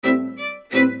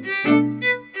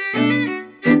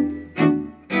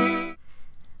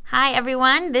Hi,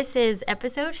 everyone. This is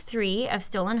episode 3 of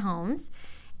Stolen Homes.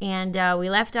 And we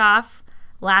left off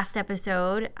last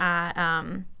episode at,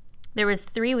 there was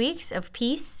 3 weeks of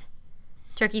peace.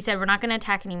 Turkey said, we're not going to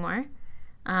attack anymore.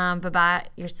 Baba,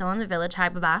 you're still in the village. Hi,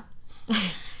 Baba.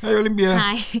 Hi, Olympia.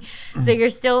 Hi. So you're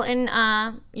still in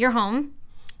your home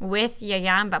with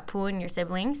Yaya and Bapu and your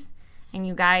siblings. And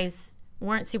you guys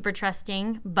weren't super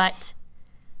trusting, but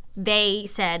they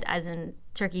said, as in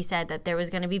Turkey said, that there was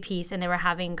going to be peace, and they were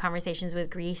having conversations with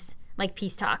Greece, like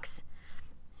peace talks.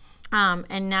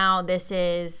 And now this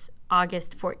is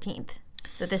August 14th.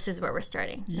 So this is where we're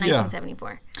starting,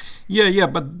 1974. Yeah,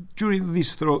 but during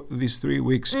these 3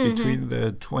 weeks between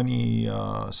the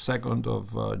 22nd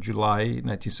of July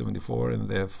 1974 and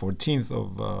the 14th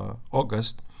of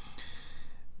August,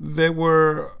 there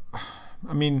was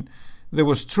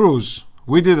truce.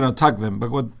 We didn't attack them,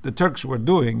 but what the Turks were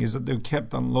doing is that they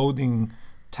kept unloading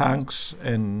tanks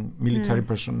and military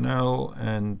personnel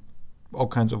and all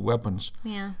kinds of weapons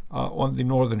on the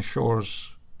northern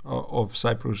shores of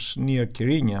Cyprus near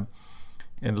Kyrenia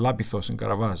and Lapithos and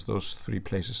Karavas, those 3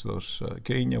 places.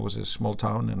 Kyrenia was a small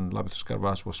town and Lapithos,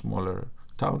 Karavas were smaller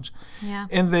towns. Yeah.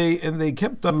 And they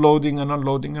kept unloading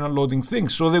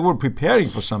things. So they were preparing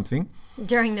for something.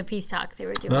 During the peace talks, they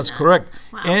were doing That's that. correct.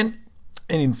 Wow. And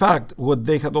in fact, what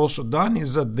they had also done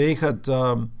is that they had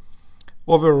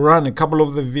overrun a couple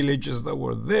of the villages that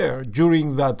were there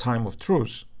during that time of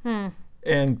truce.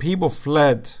 And people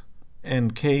fled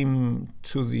and came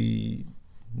to the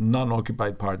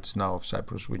non-occupied parts now of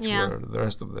Cyprus, which were the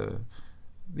rest of the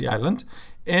island.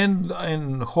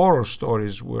 And horror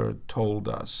stories were told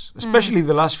us, especially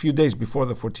the last few days before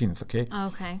the 14th, okay?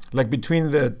 Okay. Like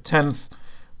between the 10th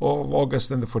of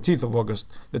August and the 14th of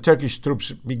August, the Turkish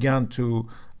troops began to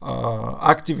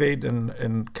activate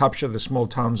and capture the small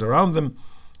towns around them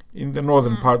in the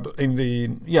northern part, on the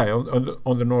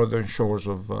northern shores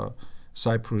of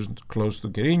Cyprus, close to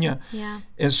Kyrenia. Yeah.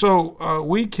 And so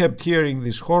we kept hearing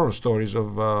these horror stories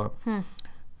of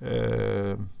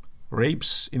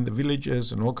rapes in the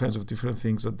villages and all kinds of different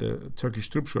things that the Turkish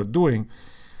troops were doing.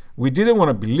 We didn't want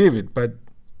to believe it, but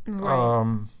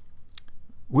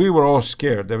we were all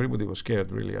scared. Everybody was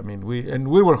scared, really. I mean,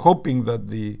 we were hoping that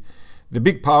the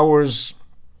big powers,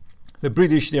 the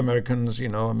British, the Americans,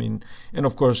 and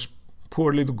of course,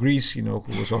 poor little Greece, who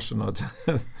was also not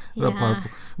that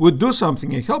powerful, would do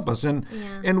something and help us. And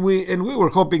we were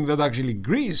hoping that actually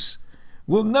Greece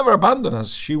will never abandon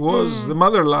us. She was the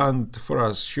motherland for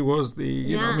us. She was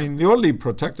the only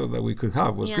protector that we could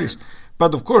have was Greece.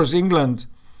 But of course, England.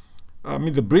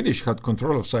 The British had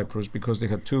control of Cyprus because they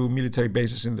had 2 military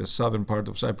bases in the southern part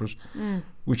of Cyprus,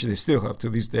 which they still have to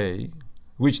this day,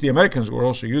 which the Americans were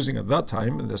also using at that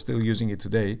time, and they're still using it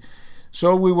today.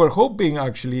 So we were hoping,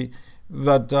 actually,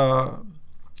 that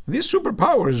these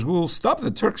superpowers will stop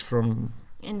the Turks from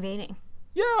invading.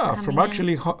 Yeah, from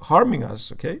actually harming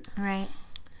us, okay? Right.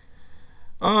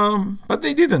 But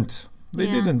they didn't. They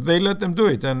didn't. They let them do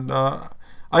it. And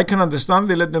I can understand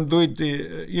they let them do it,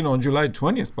 on July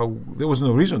 20th, but there was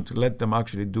no reason to let them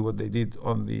actually do what they did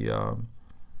on the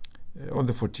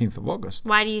 14th of August.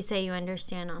 Why do you say you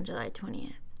understand on July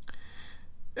 20th?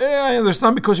 I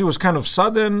understand because it was kind of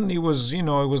sudden. It was, it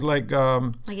was like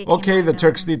okay, the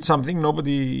Turks did something.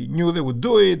 Nobody knew they would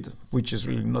do it, which is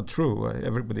really not true.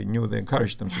 Everybody knew. They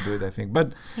encouraged them to do it, I think.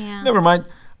 But never mind.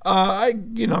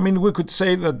 We could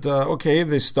say that, okay,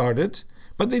 they started.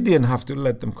 But they didn't have to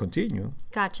let them continue.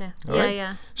 Gotcha. Right?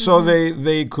 Yeah. So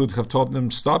they could have told them,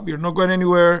 stop, you're not going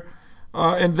anywhere,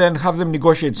 and then have them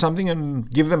negotiate something and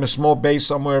give them a small base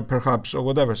somewhere perhaps or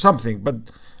whatever, something.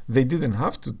 But they didn't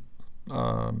have to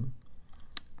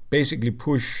basically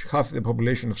push half the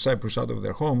population of Cyprus out of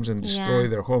their homes and destroy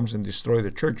their homes and destroy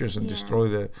the churches and destroy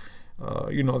the,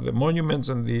 the monuments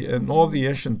and all the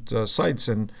ancient sites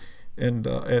and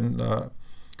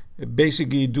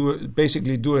basically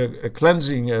do a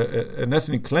cleansing, an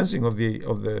ethnic cleansing of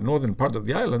the northern part of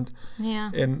the island,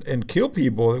 and kill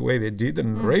people the way they did,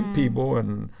 and rape people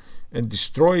and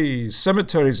destroy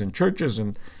cemeteries and churches,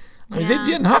 and they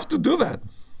didn't have to do that.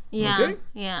 Okay?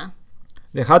 Yeah.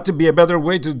 There had to be a better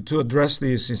way to address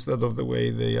this instead of the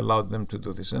way they allowed them to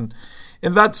do this, and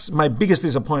that's my biggest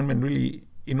disappointment, really.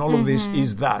 In all of this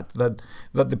is that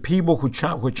the people who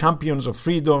are champions of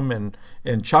freedom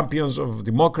and champions of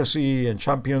democracy and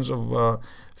champions of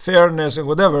fairness and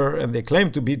whatever, and they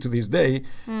claim to be to this day,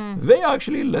 they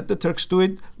actually let the Turks do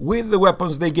it with the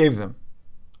weapons they gave them.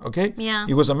 Okay? Yeah.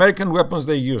 It was American weapons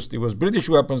they used. It was British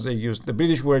weapons they used. The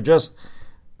British were just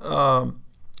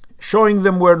showing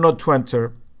them where not to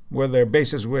enter, where their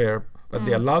bases were, but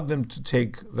they allowed them to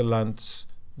take the lands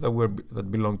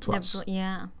that belonged to us.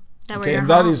 Yeah. That were Okay, your and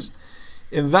that homes.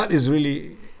 is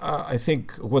really, I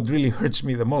think, what really hurts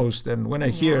me the most. And when I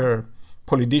hear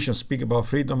politicians speak about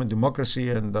freedom and democracy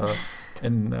and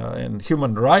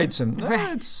human rights, and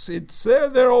Right. it's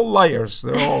they're all liars.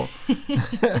 They're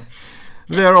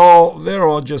all they're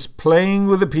all just playing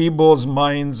with the people's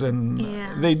minds, and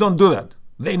Yeah. they don't do that.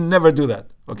 They never do that.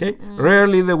 Okay,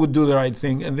 rarely they would do the right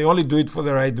thing, and they only do it for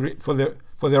the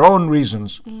for their own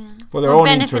reasons, for their Or own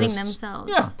benefiting interests.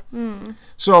 themselves. Yeah.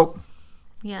 So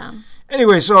Yeah.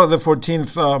 anyway, so the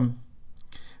 14th,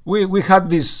 we had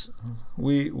this.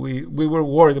 We were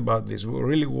worried about this. We were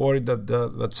really worried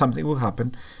that something would happen.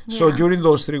 So Yeah. during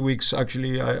those 3 weeks,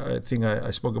 actually, I think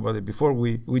I spoke about it before.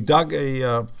 We dug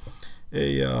a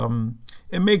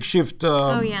makeshift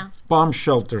bomb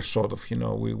shelter, sort of,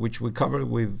 which we covered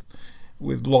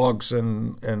with logs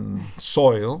and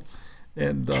soil,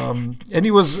 and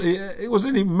it was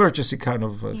an emergency kind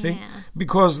of thing, Yeah.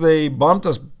 because they bombed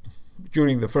us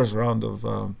during the first round of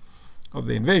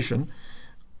the invasion.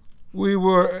 We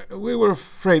were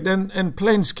afraid, and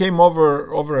planes came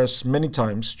over us many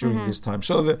times during this time.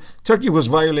 So Turkey was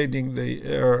violating the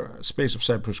airspace of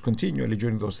Cyprus continually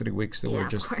during those 3 weeks. They were of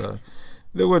just course.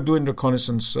 they were doing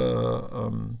reconnaissance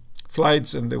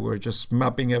flights, and they were just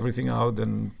mapping everything out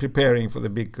and preparing for the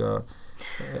big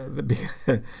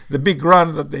the big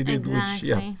run that they did. Which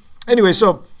Exactly. Anyway,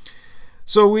 so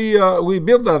we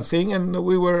built that thing, and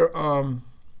we were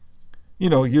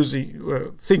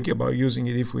thinking about using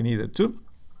it if we needed to.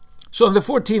 So on the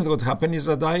 14th, what happened is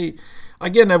that I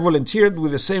volunteered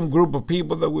with the same group of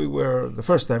people that we were the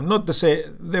first time. Not the same;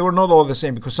 they were not all the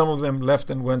same, because some of them left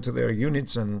and went to their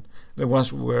units, and the ones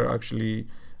who were actually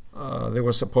they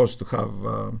were supposed to have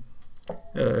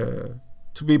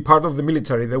to be part of the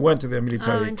military. They went to their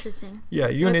military. Oh, interesting.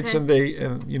 Units, Okay.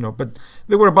 but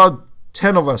there were about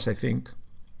 10 of us, I think.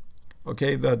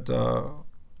 Okay, that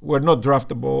were not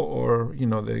draftable, or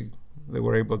they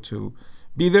were able to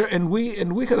be there, and we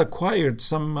had acquired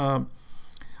some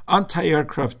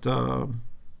anti-aircraft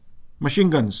machine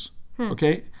guns.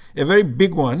 Okay, a very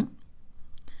big one,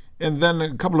 and then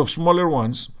a couple of smaller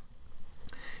ones.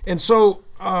 And so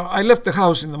I left the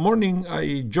house in the morning.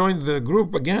 I joined the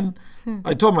group again.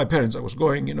 I told my parents I was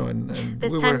going, and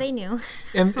This we time were, they knew.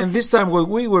 and this time what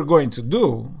we were going to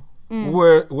do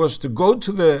was to go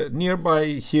to the nearby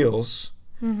hills,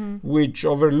 which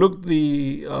overlooked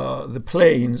the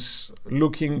plains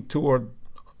looking toward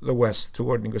the west,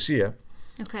 toward Nicosia.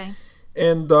 Okay.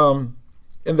 And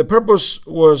the purpose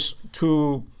was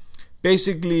to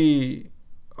basically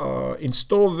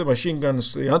install the machine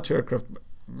guns, the anti-aircraft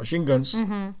machine guns,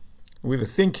 with the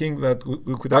thinking that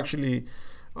we could actually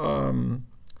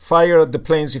fire at the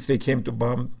planes if they came to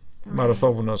bomb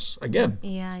Marathounos again.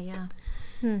 Yeah.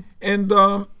 And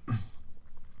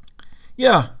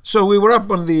so we were up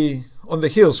on the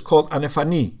hills called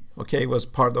Anefani. Okay, it was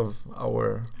part of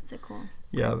our That's a cool.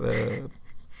 the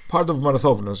part of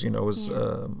Marathounos. Was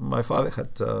my father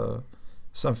had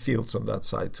some fields on that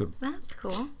side too, That's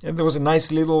cool. and there was a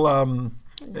nice little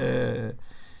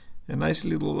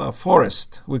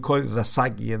forest. We call it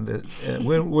Rasagi, and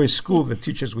when we were in school, the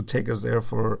teachers would take us there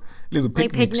for little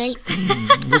Like picnics.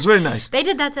 picnics. It was very nice. They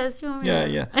did that to us too.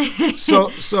 Yeah.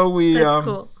 So we That's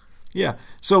cool.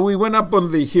 So we went up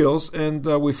on the hills, and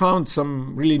we found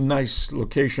some really nice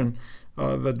location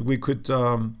that we could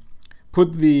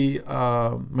put the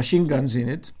machine guns in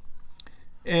it,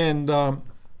 and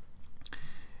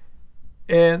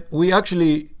we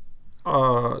actually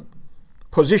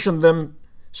positioned them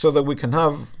so that we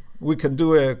can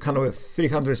do a kind of a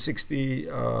 360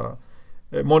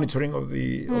 monitoring of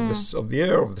the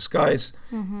air, of the skies,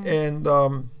 and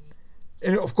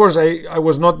of course I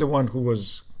was not the one who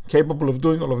was capable of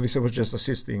doing all of this. I was just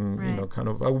assisting. Right. Kind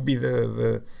of. I would be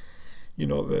the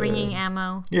Bringing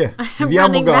ammo. Yeah, the ammo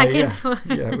Running guy. back and forth.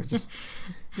 We're just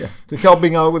to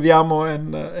helping out with the ammo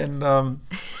and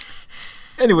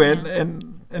anyway,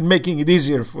 and making it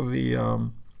easier for the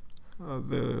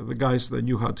guys that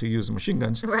knew how to use the machine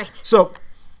guns. Right. So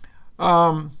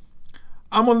I'm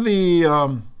on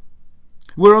the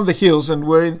we're on the hills, and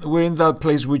we're in that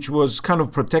place which was kind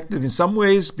of protected in some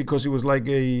ways, because it was like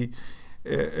a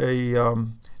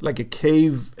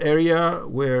cave area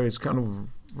where it's kind of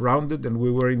rounded, and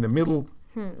we were in the middle.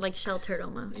 Like sheltered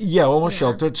almost. Yeah, almost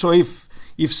sheltered. So if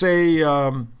say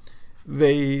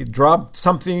they dropped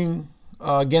something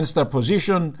against our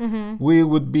position, we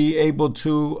would be able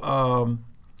to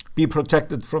be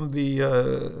protected from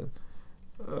the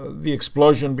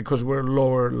explosion, because we're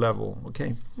lower level.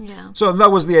 Okay. Yeah. So that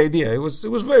was the idea. It was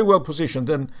very well positioned,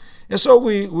 and so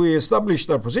we established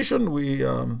our position. We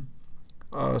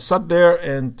sat there,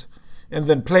 and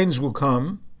then planes will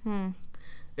come, And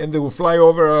they would fly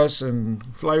over us and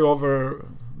fly over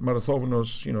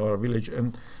Marathovonos, our village,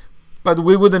 but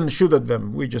we wouldn't shoot at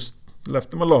them. We just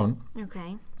left them alone.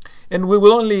 Okay. And we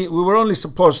were only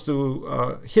supposed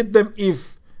to hit them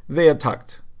if they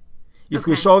attacked. If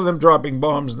we saw them dropping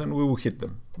bombs, then we would hit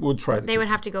them. We would try. They would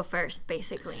have to go first,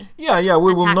 basically. Yeah.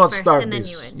 We will not first, start and then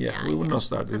this. you would- We will not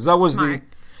start this. That's That was smart.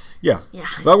 Yeah. Yeah.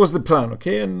 That was the plan.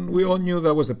 Okay, and we all knew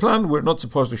that was the plan. We're not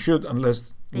supposed to shoot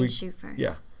unless They shoot first.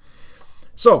 Yeah.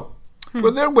 So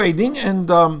we're there waiting, and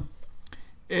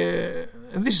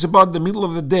this is about the middle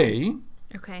of the day.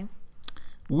 Okay.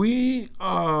 We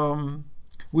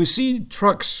see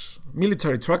trucks,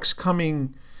 military trucks,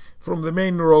 coming from the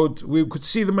main road. We could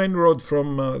see the main road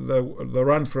from the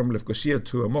run from Lefkosia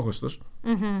to Amochostos,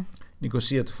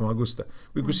 Nicosia to Famagusta.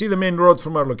 We could see the main road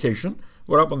from our location.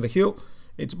 We're up on the hill.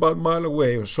 It's about a mile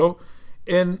away or so.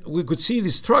 And we could see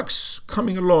these trucks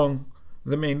coming along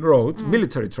the main road,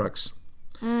 military trucks.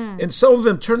 And some of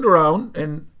them turned around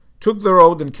and took the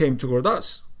road and came toward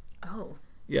us. Oh.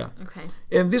 Yeah. Okay.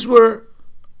 And these were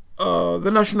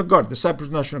the National Guard, the Cyprus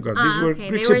National Guard. These were okay.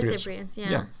 Greek They were Cypriots. Cypriots,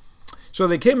 yeah. So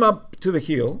they came up to the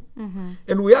hill,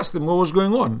 and we asked them what was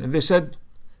going on. And they said,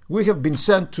 we have been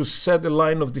sent to set a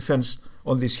line of defense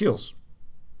on these hills.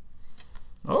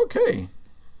 Okay,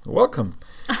 welcome.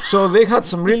 So they had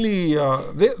some really,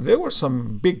 there were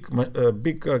some big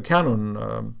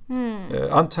cannon,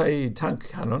 anti-tank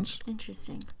cannons.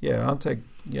 Interesting.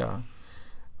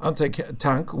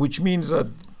 Anti-tank, which means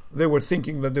that they were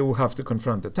thinking that they will have to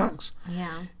confront the tanks.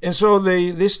 Yeah. And so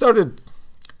they started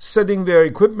setting their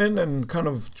equipment and kind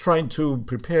of trying to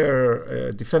prepare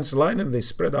a defense line, and they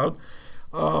spread out.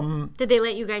 Did they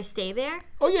let you guys stay there?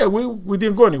 Oh yeah, we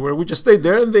didn't go anywhere. We just stayed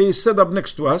there, and they set up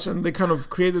next to us, and they kind of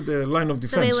created a line of So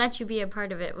defense. they let you be a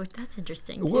part of it. Well, that's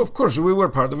interesting. Well, of course, we were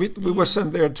part of it. We were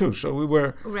sent there too, so we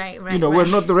were, Right. we're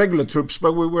not the regular troops,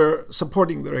 but we were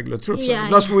supporting the regular troops. Yeah,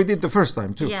 That's what we did the first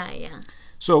time too. Yeah.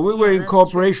 So we were in that's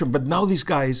cooperation, but now these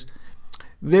guys,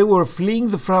 they were fleeing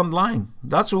the front line.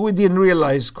 That's what we didn't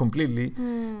realize completely,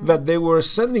 that they were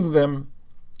sending them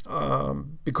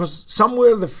because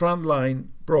somewhere the front line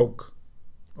broke.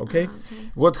 Okay?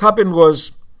 What happened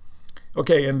was,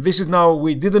 and this is now,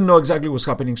 we didn't know exactly what was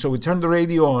happening, so we turned the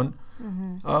radio on,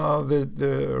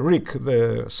 the RIK,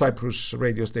 the Cyprus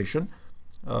radio station,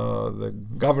 the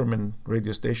government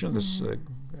radio station, this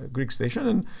Greek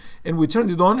station, and we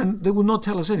turned it on, and they would not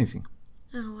tell us anything.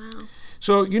 Oh, wow.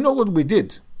 So you know what we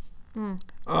did?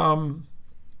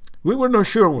 We were not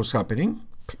sure what was happening.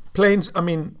 Planes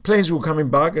were coming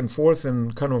back and forth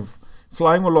and kind of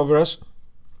flying all over us.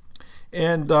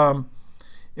 And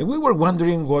we were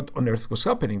wondering what on earth was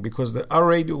happening, because our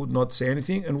radio would not say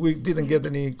anything, and we didn't get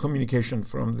any communication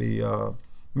from the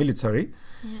military.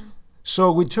 Yeah.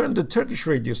 So we turned the Turkish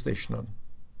radio station on.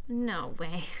 No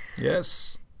way.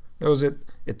 Yes. There was a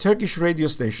Turkish radio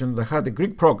station that had a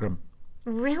Greek program.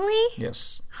 Really?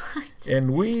 Yes. What?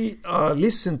 And we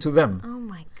listened to them. Oh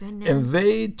my goodness. And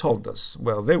they told us,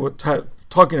 they were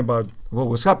talking about what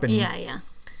was happening. Yeah.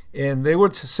 And they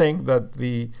were saying that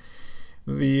the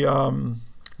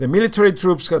military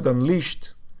troops had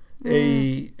unleashed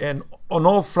an on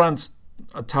all fronts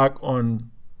attack on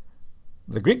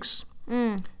the Greeks,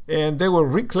 and they were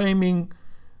reclaiming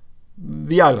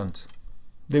the island.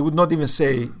 They would not even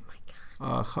say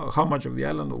how much of the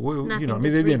island,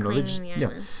 they didn't know.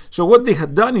 So what they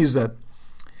had done is that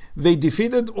they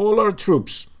defeated all our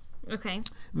troops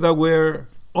that were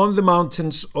on the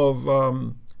mountains of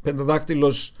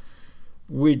Pentadactylos,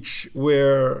 which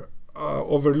were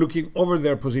overlooking over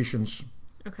their positions.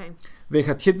 Okay. They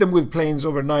had hit them with planes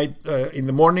overnight, early in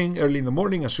the morning.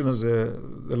 As soon as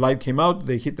the light came out,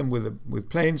 they hit them with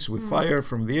planes, with fire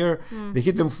from the air. They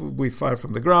hit them with fire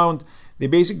from the ground. They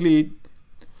basically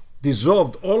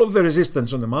dissolved all of the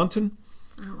resistance on the mountain.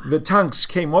 Oh, wow. The tanks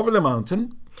came over the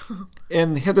mountain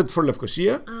and headed for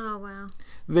Lefkosia. Oh, wow.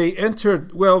 They entered,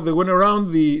 they went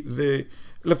around the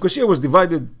Lefkosia was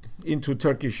divided into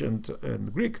Turkish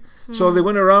and Greek. So they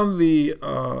went around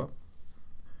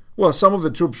some of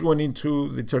the troops went into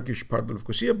the Turkish part of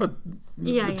Lefkosia, but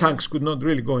the tanks could not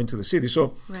really go into the city.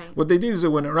 So what they did is they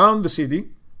went around the city,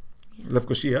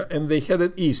 Lefkosia, and they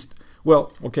headed east.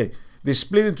 They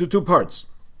split into two parts.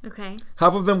 Okay.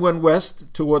 Half of them went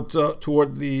west toward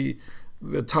the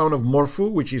town of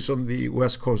Morphou, which is on the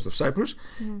west coast of Cyprus,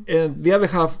 and the other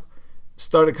half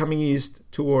started coming east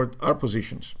toward our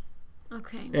positions.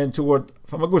 Okay. And toward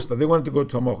Famagusta. They wanted to go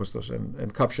to Amochostos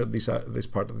and capture this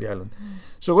part of the island.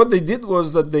 So what they did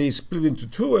was that they split into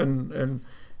two and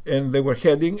they were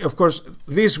heading. Of course,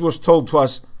 this was told to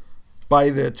us by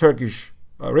the Turkish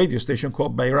radio station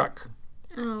called Bayrak.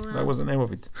 Oh, wow. That was the name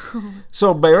of it.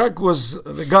 So Bayrak was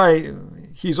the guy.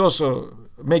 He's also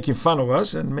making fun of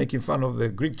us and making fun of the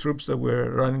Greek troops that were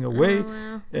running away, Oh,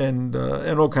 wow. and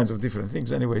all kinds of different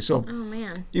things. Anyway, so Oh,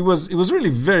 man. it was really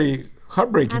very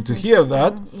heartbreaking That's to hear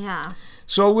that. interesting. Yeah.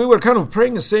 So we were kind of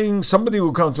praying and saying, somebody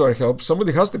will come to our help.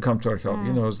 Somebody has to come to our help.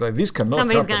 You know, it's like, this cannot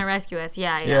Somebody's happen. going to rescue us.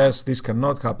 Yeah, yeah. Yes, this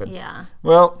cannot happen. Yeah.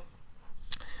 Well,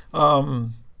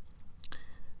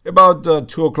 about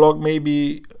 2 o'clock,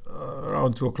 maybe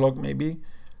around 2 o'clock, maybe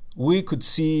we could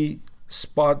see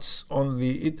spots on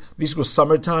the. This was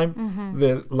summertime. Mm-hmm.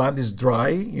 The land is dry.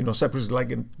 You know, Cyprus is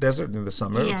like a desert in the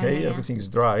summer. Yeah, Okay, yeah, yeah. everything is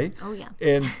dry. Oh, yeah.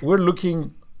 And we're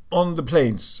looking on the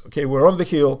plains. Okay, we're on the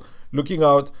hill, looking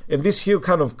out, and this hill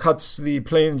kind of cuts the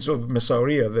plains of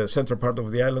Messauria, the central part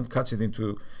of the island, cuts it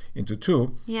into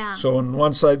two. Yeah. So on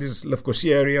one side is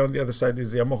Lefkosia area, on the other side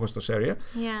is the Amochostos area.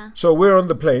 Yeah. So we're on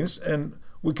the plains, and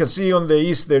we can see on the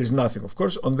east there is nothing. Of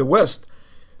course, on the west,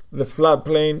 the flat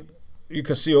plain, you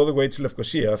can see all the way to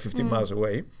Lefkosia, 15 miles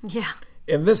away. Yeah.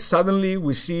 And then suddenly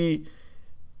we see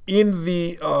in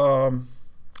the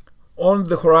on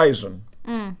the horizon,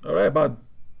 all right, about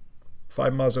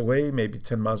 5 miles away, maybe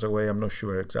 10 miles away. I'm not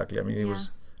sure exactly. I mean, it was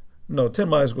 10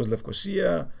 miles was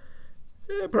Lefkosia.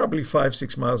 Probably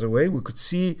 5-6 miles away. We could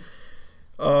see,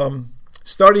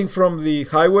 starting from the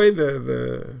highway,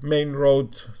 the main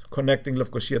road connecting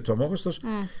Lefkosia to Amochostos,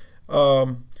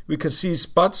 we could see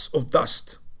spots of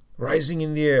dust rising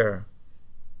in the air,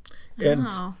 and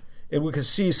Oh. and we could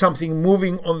see something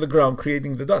moving on the ground,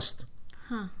 creating the dust.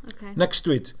 Huh. Okay. Next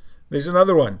to it, there's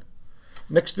another one.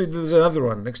 Next to it, there's another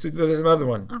one. Next to it, there's another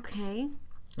one. Okay.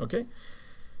 Okay.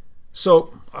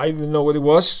 So I didn't know what it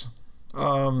was.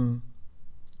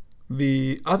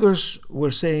 The others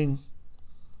were saying,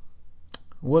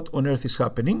 "What on earth is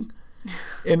happening?"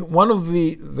 And one of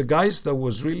the guys that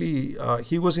was really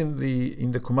he was in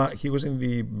the command. He was in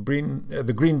the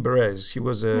Green Berets. He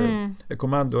was a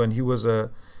commando, and he was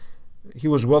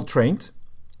well trained,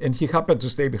 and he happened to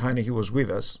stay behind, and he was with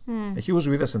us. And he was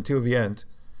with us until the end.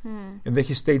 And then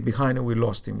he stayed behind, and we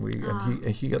lost him.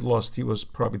 And he got lost. He was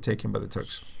probably taken by the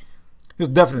Turks. He was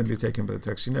definitely taken by the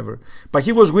Turks. But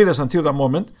he was with us until that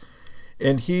moment.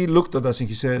 And he looked at us and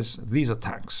he says, "These are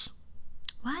tanks."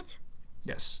 What?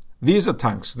 Yes, these are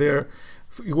tanks.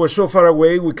 We're so far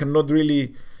away, we cannot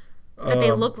really. But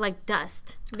they look like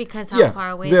dust because how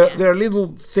far away they are. There are little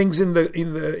things in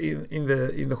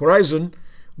the horizon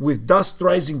with dust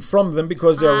rising from them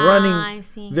because they are running. I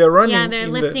see. They're running. Yeah, they're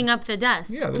lifting up the dust.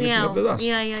 Yeah, they're lifting up the dust.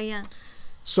 Yeah.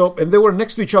 So, and they were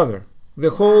next to each other.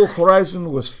 The whole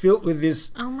horizon was filled with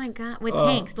these Oh my God, with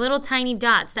tanks, little tiny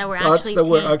dots that were dots actually that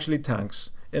were tanks. actually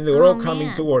tanks, and they were all coming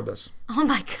man. toward us. Oh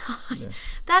my God,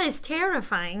 that is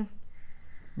terrifying.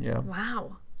 Yeah.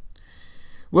 Wow.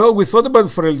 Well, we thought about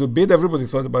it for a little bit. Everybody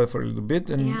thought about it for a little bit,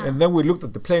 and Yeah. and then we looked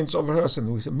at the planes over us,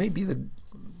 and we said maybe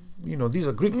these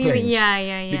are Greek Maybe- planes.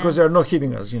 yeah. Because they're not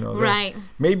hitting us, They're- Right.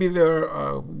 Maybe they're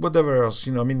whatever else,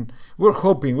 I mean, we're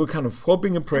kind of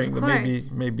hoping and praying that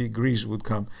course. maybe Greece would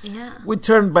come. Yeah. We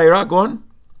turned Bayrak on,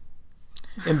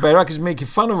 and Bayrak is making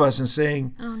fun of us and saying,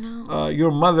 Oh no.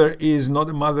 "Your mother is not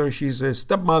a mother; she's a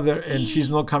stepmother, and she's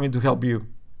not coming to help you."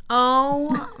 Oh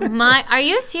my! Are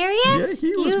you serious? Yeah,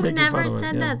 he was You've making never fun of us,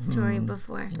 said yeah. that story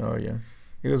before. Oh yeah,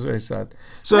 it was very sad.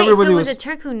 So Wait, everybody so was. was a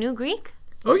Turk who knew Greek?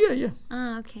 Oh yeah.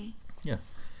 Oh, okay.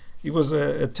 It was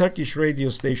a Turkish radio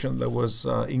station that was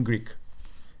in Greek,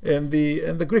 and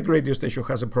the Greek radio station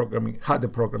had a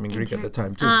program in Greek at the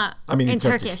time too. I mean in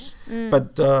Turkish.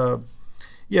 But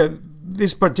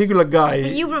this particular guy.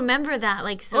 But you remember that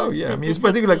like so. Oh yeah, I mean it's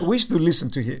particular. Like, we used to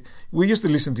listen to him. We used to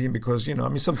listen to him because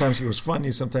sometimes he was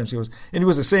funny, sometimes he was, and he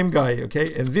was the same guy.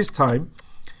 Okay, and this time,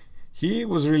 he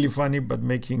was really funny, but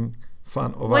making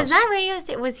fun of us. Was that radio?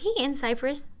 Was he in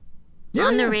Cyprus? Yeah,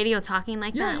 on the yeah. radio talking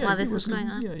like that while he this was going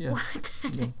on? Yeah. What the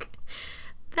heck?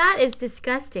 That is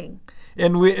disgusting.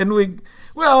 And we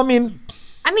well, I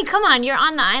mean, come on, you're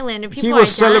on the island and people he are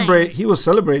was dying. He was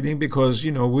celebrating because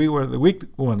we were the weak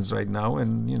ones right now,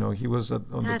 and he was on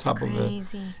That's the top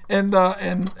crazy. of the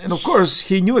and of course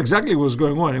he knew exactly what was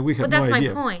going on, and we had But that's no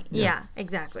idea. my point. Yeah,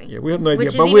 exactly. Yeah, we had no idea. Which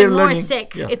is But even we're more learning.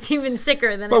 sick. Yeah. It's even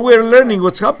sicker than. But it we're was learning before.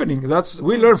 what's happening.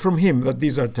 We learned from him that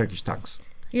these are Turkish tanks.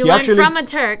 You learned from a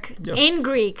Turk in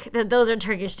Greek that those are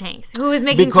Turkish tanks. Who is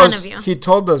making fun of you? Because he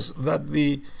told us that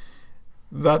the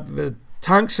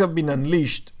tanks have been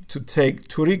unleashed to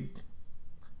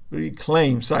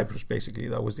reclaim Cyprus. Basically,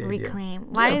 that was the idea. Reclaim.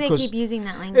 Why do they keep using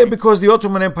that Yeah, language? because the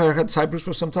Ottoman Empire had Cyprus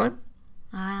for some time.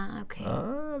 Okay.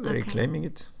 They're reclaiming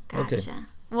it. Gotcha. Okay.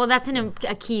 Well, that's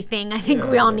a key thing I think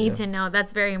we all need to know.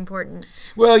 That's very important.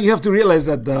 Well, you have to realize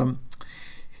that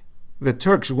the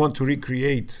Turks want to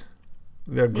recreate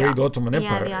their great Ottoman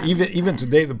Empire. the Ottoman Even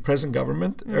today, the present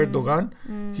government, Erdogan,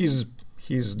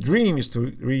 his dream is to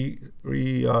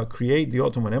recreate the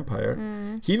Ottoman Empire.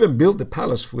 He even built a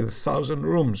palace with 1,000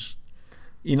 rooms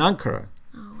in Ankara.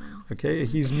 Oh, wow. Okay,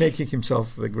 he's making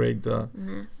himself the great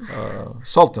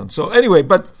sultan. So anyway,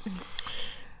 but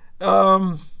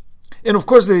and of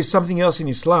course there is something else in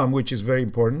Islam which is very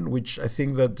important, which I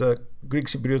think that Greek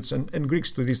Cypriots and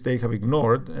Greeks to this day have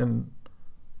ignored, and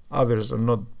others are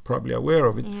not probably aware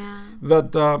of it. Yeah.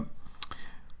 That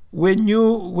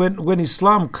when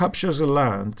Islam captures a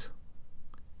land,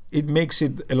 it makes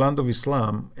it a land of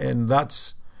Islam, and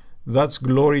that's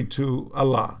glory to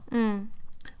Allah.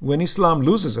 When Islam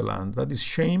loses a land, that is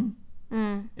shame,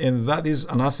 and that is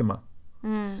anathema.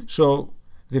 So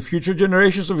the future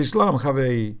generations of Islam have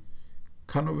a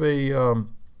kind of a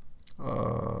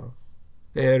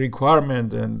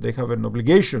requirement, and they have an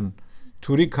obligation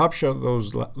to recapture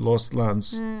those lost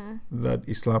lands that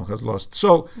Islam has lost.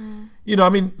 So, I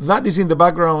mean, that is in the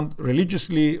background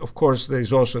religiously. Of course, there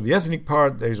is also the ethnic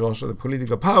part, there is also the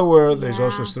political power, there is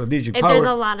also strategic power. There's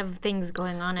a lot of things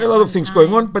going on. A lot of things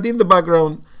going on, but in the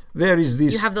background, there is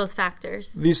this. You have those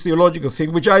factors. This theological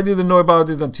thing, which I didn't know about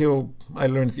it until I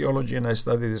learned theology and I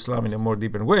studied Islam in a more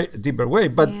deeper way.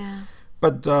 But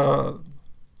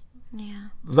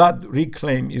that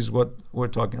reclaim is what we're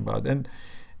talking about. And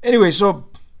anyway, so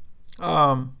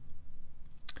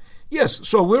yes,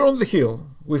 so we're on the hill.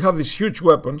 We have these huge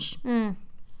weapons, and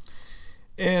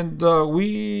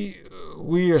we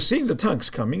are seeing the tanks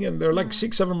coming, and they're like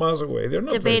 6-7 miles away. They're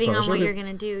not debating very far. on what you're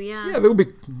gonna do. Yeah, they'll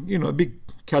be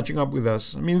catching up with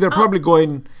us. I mean, they're probably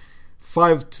going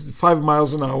 5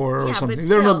 miles an hour or something.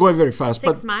 They're not going very fast.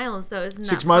 6 miles though isn't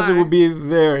 6 that miles far. They would be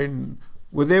there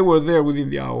they were there within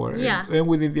the hour. Yeah. And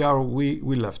within the hour we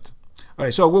left. All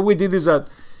right. So what we did is that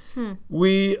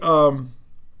we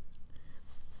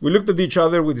looked at each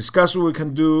other, we discussed what we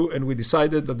can do, and we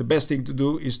decided that the best thing to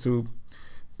do is to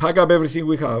pack up everything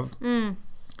we have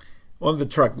on the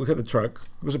truck. We had a truck.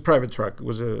 It was a private truck. It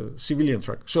was a civilian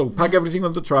truck. So pack everything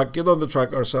on the truck, get on the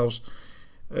truck ourselves,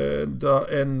 and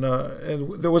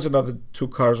there was another 2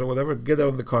 cars or whatever. Get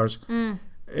on the cars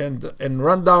and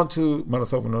run down to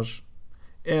Marathophonos,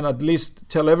 and at least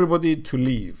tell everybody to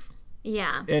leave.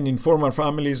 Yeah. And inform our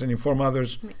families and inform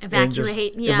others.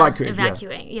 Evacuate.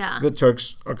 Evacuate. Yeah. The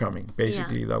Turks are coming.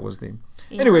 Basically, that was the.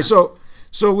 Anyway, so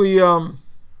we. You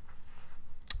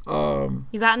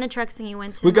got in the trucks and you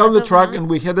went to. We got on the truck and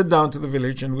we headed down to the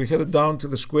village, and we headed down to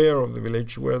the square of the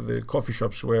village where the coffee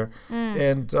shops were,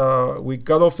 and we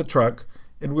got off the truck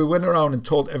and we went around and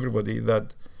told everybody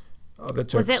that. The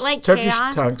Turks, was it like Turkish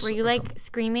chaos? tanks Were you like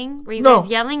screaming? Were you No. guys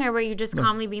yelling, or were you just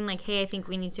calmly being like, "Hey, I think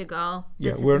we need to go.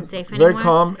 Yeah, This we're isn't safe anymore." very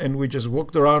calm, and we just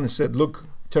walked around and said, "Look,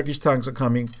 Turkish tanks are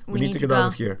coming. We need to get out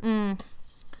of here."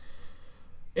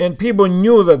 And people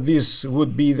knew that this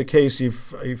would be the case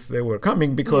if they were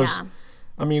coming, because,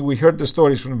 I mean, we heard the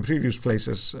stories from the previous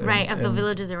places. Right, of the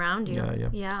villages around you.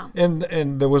 Yeah.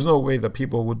 And there was no way that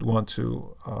people would want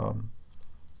to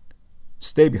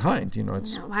stay behind.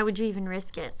 It's. No, why would you even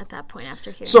risk it at that point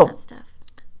after hearing So, that stuff?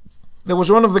 There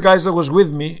was one of the guys that was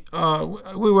with me.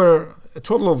 We were a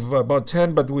total of about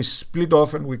 10, but we split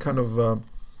off and we kind of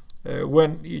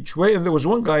went each way. And there was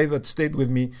one guy that stayed with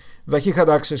me that he had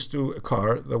access to a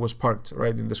car that was parked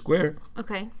right in the square.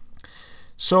 Okay.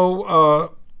 So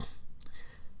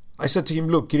I said to him,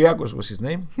 look, Kyriakos was his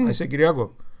name. I said,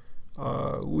 Kyriako,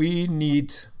 we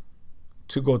need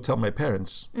to go tell my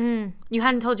parents. You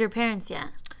hadn't told your parents yet?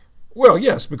 Well,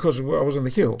 yes, because I was on the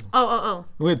hill. Oh.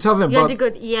 We tell them you about... had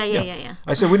to go... Yeah.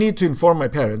 I said, we need to inform my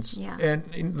parents and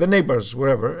the neighbors,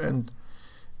 wherever. And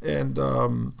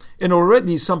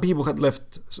already some people had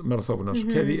left Marathophonos.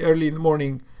 Okay, early in the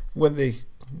morning when they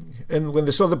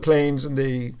saw the planes and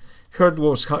they heard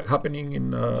what was happening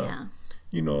in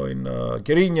in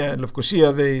Kerinia and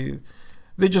Lefkosia,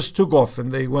 they just took off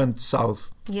and they went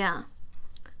south. Yeah.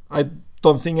 I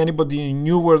don't think anybody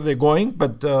knew where they're going,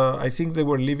 but I think they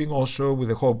were leaving also with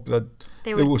the hope that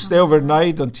they will stay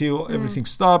overnight until everything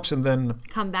stops and then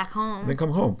come back home. Then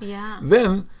come home. Yeah.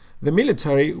 Then the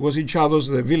military was in Chados,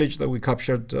 the village that we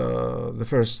captured the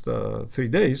first 3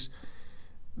 days.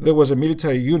 There was a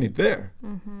military unit there.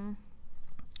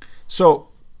 So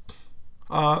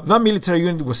that military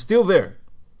unit was still there.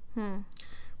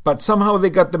 But somehow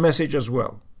they got the message as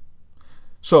well.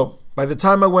 So by the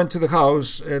time I went to the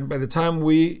house and by the time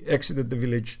we exited the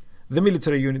village, the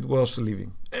military unit was also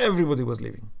leaving. Everybody was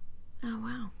leaving. Oh,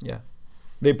 wow. Yeah.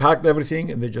 They packed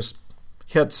everything and they just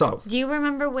head south. Do you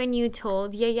remember when you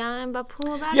told Yaya and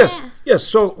Bapu about it? Yes.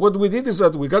 So what we did is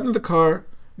that we got in the car.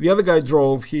 The other guy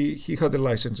drove. He had a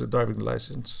license, a driving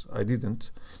license. I didn't.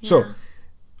 Yeah. So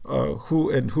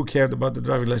who cared about the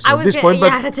driving license I at was this gonna- point.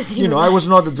 But yeah, that doesn't you know, even I was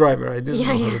not the driver. I didn't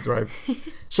Yeah, know how yeah. to drive.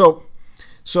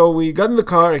 So we got in the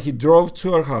car. He drove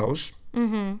to our house,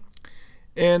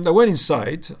 and I went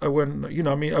inside. I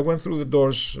went through the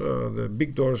doors, the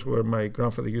big doors where my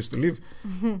grandfather used to live,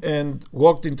 and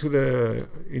walked into the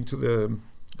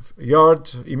yard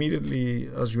immediately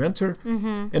as you enter.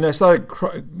 And I started,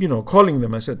 calling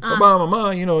them. I said, "Papa, Mama,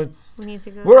 We need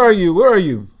to go. where are you? Where are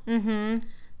you?"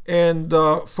 And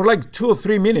for like 2 or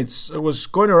 3 minutes, I was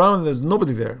going around and there's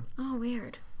nobody there. Oh,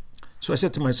 weird. So I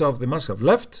said to myself, they must have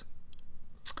left.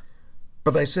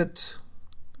 But I said,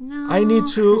 No. I need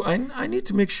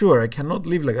to make sure. I cannot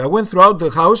leave like that. I went throughout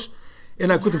the house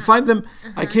and I couldn't find them.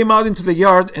 I came out into the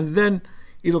yard and then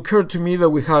it occurred to me that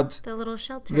we had The little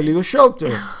shelter. the little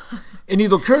shelter. And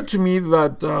it occurred to me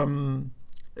that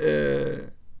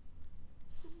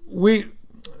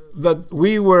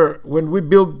we were, when we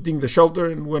building the shelter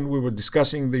and when we were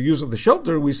discussing the use of the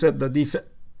shelter, we said that if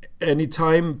any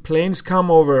time planes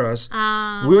come over us, we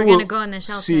we're will gonna go in the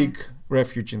shelter. seek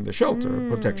refuge in the shelter,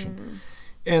 protection.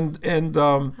 And That's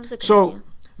a good so idea.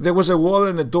 there was a wall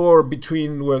and a door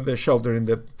between where the shelter in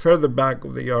the further back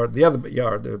of the yard, the other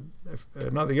yard,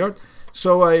 another yard.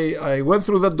 So I went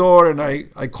through the door and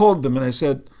I called them and I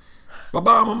said,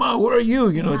 "Papa, Mama, where are you?"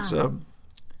 It's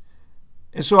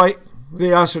and so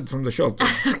they answered from the shelter.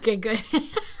 Okay, good.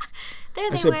 There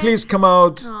they I said, were. "Please come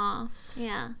out." Aw,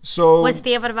 yeah. So Was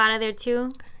Thea Varvara there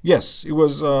too? yes, it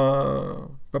was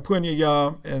Papu and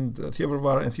Yaya and Thea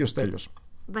Varvara and Theo Stelios.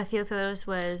 But Theo Theodoros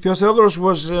was. Theo Theodoros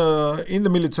was in the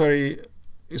military,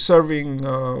 serving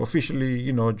officially,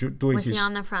 doing Was his. he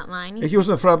on the front line? He was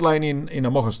on the front line in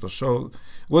Amokostos. So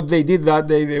what they did that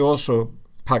day, they also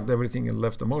packed everything and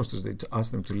left Amokostos. They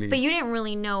asked them to leave. But you didn't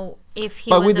really know if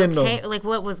he But was we didn't okay, know. like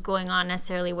what was going on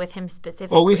necessarily with him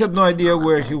specifically. Oh, we had no idea all of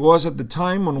where this. he was at the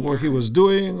time, on what he was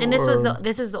doing. And this or- was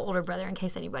this is the older brother, in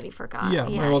case anybody forgot. yeah,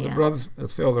 my older brother,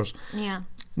 Theodoros. Yeah.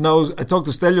 Now, I talked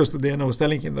to Stelios today, and I was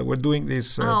telling him that we're doing this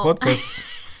podcast,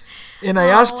 and I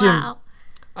Wow.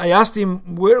 asked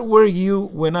him, where were you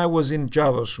when I was in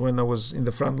Jados, when I was in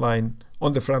the front line,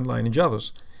 on the front line in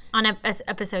Jados? On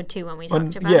episode 2 when we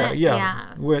talked about Yeah, it.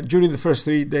 yeah. During the first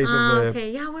 3 days of the...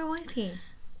 Okay, yeah, where was he?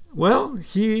 Well,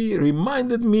 he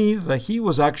reminded me that he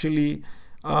was actually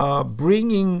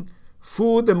bringing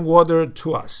food and water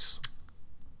to us.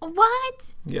 What?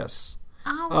 Yes.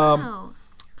 Oh, wow.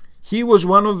 He was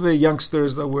one of the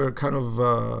youngsters that were kind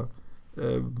of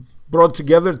brought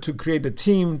together to create a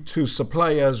team to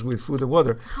supply us with food and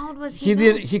water. How old was he?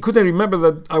 He couldn't remember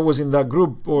that I was in that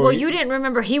group. Or Well, you didn't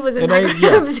remember he was in And that I- group,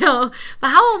 yeah. so. But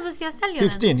how old was Theostelio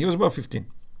 15. He was about 15.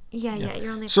 then? Yeah,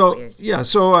 you're only 4 So years. yeah,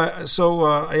 so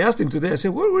I asked him today. I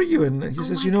said, "Where were you?" And he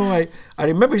says, my I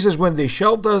remember." He says, "When they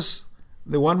shelled us,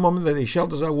 the one moment that they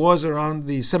shelled us, I was around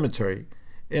the cemetery,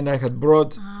 and I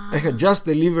had just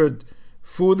delivered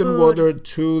food and water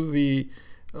to the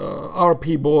our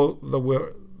people that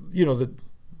were,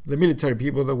 the military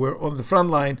people that were on the front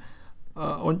line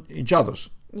in Jados."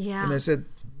 Yeah. And I said,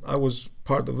 "I was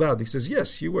part of that." He says,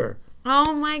 "Yes, you were."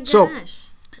 Oh my gosh. So-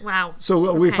 Wow. So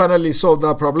we Okay. finally solved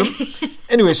that problem.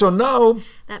 Anyway, so now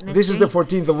That this is the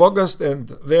mystery. 14th of August, and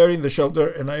they're in the shelter,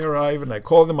 and I arrive, and I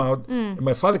call them out, and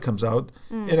my father comes out,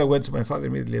 and I went to my father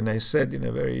immediately, and I said in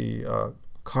a very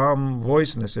calm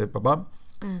voice, and I said, "Papa,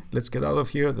 let's get out of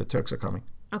here. The Turks are coming."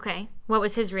 Okay. What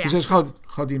was his He reaction? says,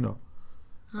 "How do you know?"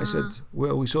 I said,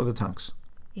 "Well, we saw the tanks."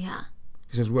 Yeah.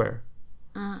 He says, "Where?"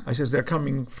 I says, "They're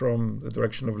coming from the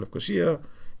direction of Lefkosia,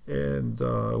 and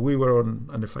we were on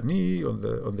Anefani,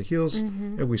 on the hills,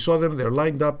 and we saw them. They're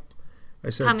lined up." I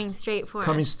said, Coming straight for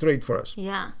coming us. straight for us.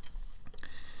 Yeah.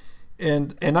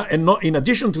 And not, in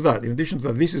addition to that,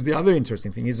 this is the other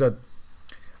interesting thing, is that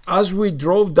as we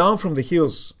drove down from the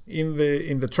hills in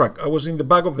the truck, I was in the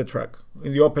back of the truck,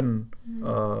 in the open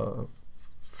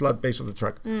flat base of the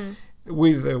truck,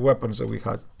 with the weapons that we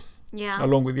had, Yeah.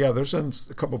 along with the others, and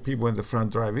a couple of people in the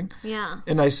front driving. Yeah.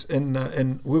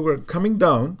 And we were coming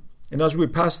down, and as we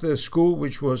passed the school,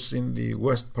 which was in the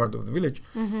west part of the village,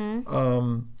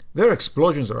 there are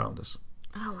explosions around us.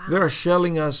 Oh, wow. They are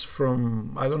shelling us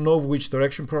from, I don't know which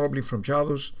direction, probably from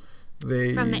Jados.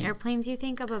 From the airplanes, you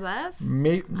think, up above?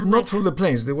 Not from the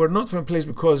planes. They were not from planes,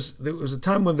 because there was a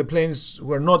time when the planes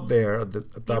were not there at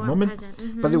that weren't moment.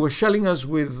 present. But they were shelling us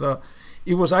with,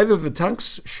 it was either the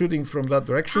tanks shooting from that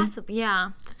direction. Possible. Yeah.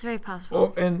 That's very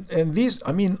possible. And these,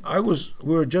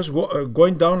 we were just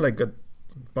going down like at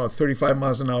about 35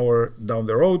 miles an hour down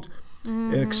the road,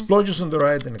 and explosions on the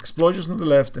right and explosions on the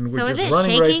left, and we're So is just it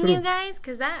running right shaking through. you guys?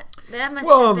 Because that must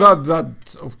Well, have been...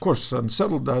 that of course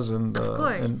unsettled us, and Of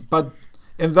course.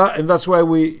 and that's why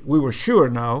we were sure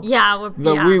now Yeah.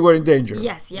 that we were in danger.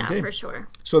 Yes. Yeah. Okay? For sure.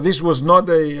 So this was not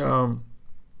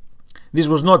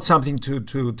something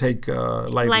to take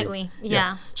lightly.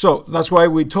 Yeah. So that's why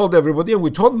we told everybody, and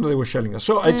we told them they were shelling us.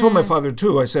 So I told my father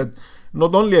too. I said,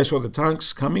 not only I saw the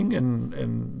tanks coming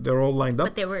and they're all lined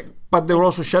up, but they were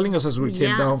also shelling us as we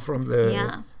came down from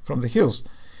the hills,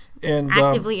 and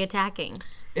actively attacking.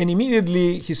 And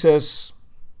immediately he says,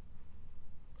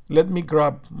 "Let me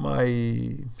grab my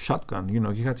shotgun."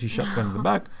 He had his shotgun in the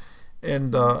back.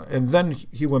 And then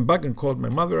he went back and called my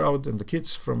mother out and the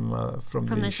kids from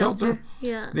the shelter.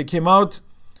 Yeah. They came out,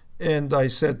 and I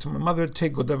said to my mother,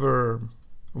 "Take whatever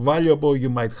valuable you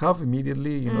might have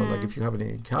immediately. Like if you have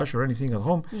any cash or anything at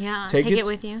home, take it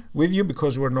with you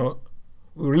because we're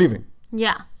leaving."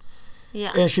 Yeah.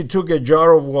 Yeah. And she took a jar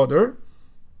of water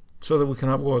so that we can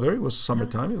have water. It was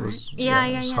summertime. It was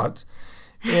hot,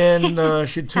 and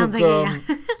she took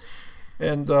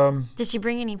and did she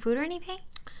bring any food or anything?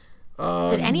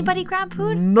 Did anybody grab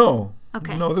food? No.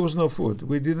 Okay. No, there was no food.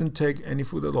 We didn't take any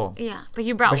food at all. Yeah, but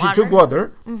you brought water. But she took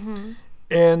water. Mm-hmm.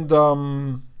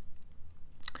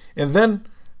 And then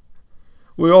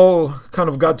we all kind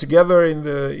of got together in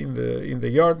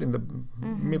the yard, in the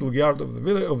middle yard of the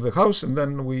village, of the house, and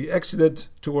then we exited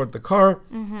toward the car.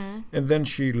 Mm-hmm. And then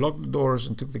she locked the doors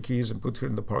and took the keys and put her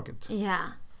in the pocket.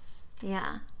 Yeah.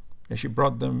 Yeah. And she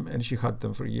brought them, and she had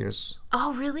them for years.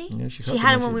 Oh, really? Yeah, she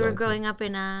had them when we were growing up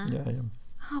in a... Yeah.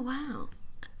 Oh, wow.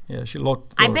 Yeah, she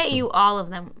locked the doors. I bet you all of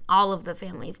the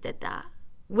families did that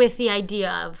with the idea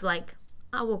of like,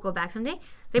 oh, we'll go back someday.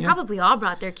 They probably all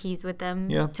brought their keys with them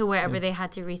to wherever they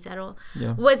had to resettle.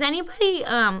 Yeah. Was anybody,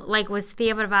 was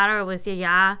Tia Barbara or was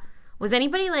Yaya, was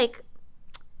anybody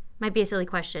might be a silly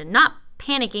question, not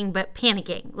panicking, but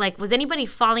panicking? Like, was anybody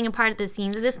falling apart at the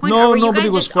scenes at this point? No, or were nobody you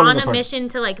guys was just falling on a apart. mission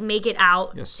to make it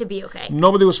out to be okay?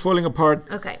 Nobody was falling apart.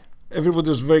 Okay.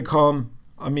 Everybody was very calm.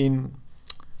 I mean,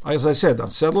 as I said,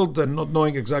 unsettled and not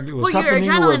knowing exactly what was happening.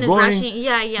 Your adrenaline is rushing.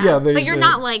 Yeah. But you're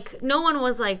not no one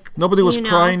was Nobody was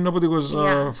crying. Nobody was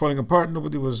falling apart.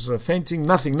 Nobody was fainting.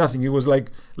 Nothing. It was like,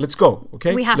 let's go.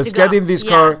 Okay, let's get in this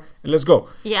car and let's go.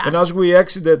 Yeah. And as we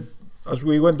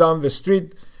went down the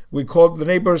street, we called the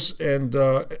neighbors, and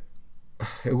a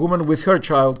woman with her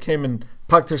child came and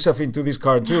packed herself into this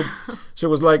car too. So it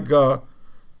was like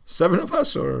 7 of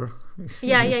us, or 5.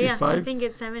 I think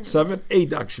it's 7.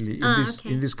 8 actually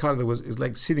in this car that is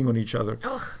like sitting on each other.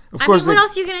 Oh. Of course, what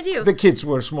else are you gonna do? The kids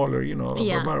were smaller,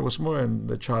 Barbara was smaller, and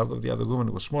the child of the other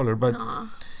woman was smaller. But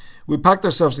we packed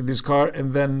ourselves in this car,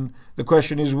 and then the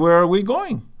question is, where are we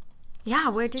going? Yeah,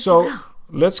 where did you go? So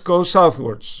let's go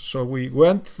southwards. So we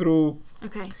went through.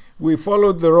 Okay. We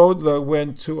followed the road that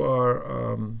went to our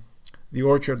the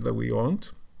orchard that we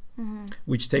owned,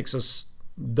 which takes us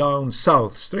down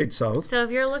south, straight south. So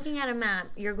if you're looking at a map,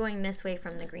 you're going this way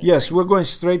from the green. Yes, we're going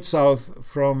straight south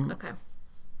from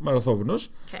Marathovonos.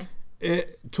 Okay.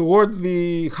 Toward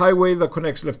the highway that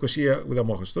connects Lefkosia with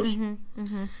Amochastos.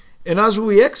 And as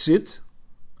we exit,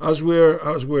 as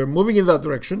we're moving in that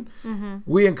direction,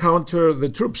 we encounter the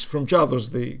troops from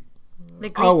Jados,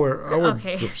 our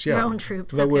troops, your own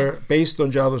troops that were based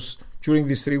on Jados during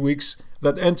these 3 weeks,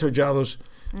 that entered Jados,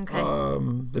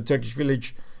 the Turkish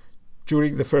village,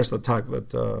 during the first attack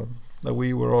that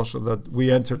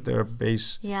we entered their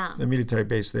base, the military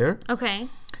base there. Okay.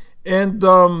 And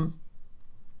they're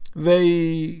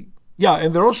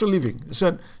also leaving.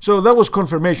 So that was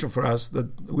confirmation for us that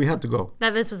we had to go.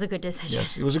 That this was a good decision.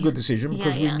 Yes, it was a good decision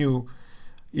because we knew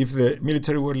if the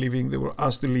military were leaving, they were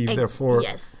asked to leave. Therefore,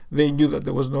 they knew that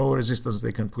there was no resistance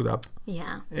they can put up.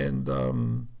 Yeah.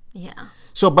 And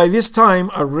so by this time,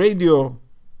 our radio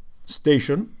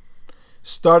station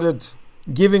started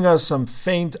giving us some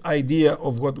faint idea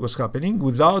of what was happening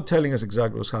without telling us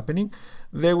exactly what was happening.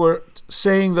 They were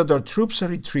saying that our troops are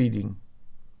retreating.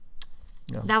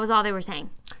 Yeah. That was all they were saying?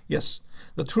 Yes.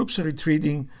 The troops are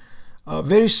retreating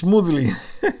very smoothly.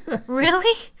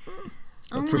 Really?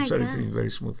 The troops are retreating very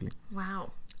smoothly.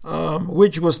 Wow.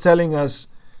 Which was telling us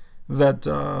that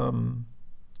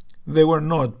they were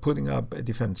not putting up a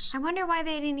defense. I wonder why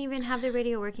they didn't even have the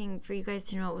radio working for you guys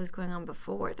to know what was going on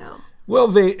before, though. Well,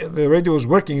 the radio was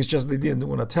working. It's just they didn't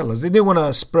want to tell us. They didn't want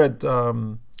to spread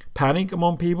panic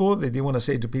among people. They didn't want to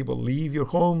say to people, leave your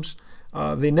homes.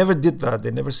 They never did that.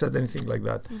 They never said anything like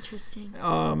that. Interesting.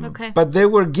 But they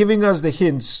were giving us the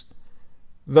hints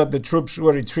that the troops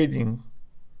were retreating,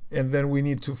 and then we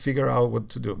need to figure out what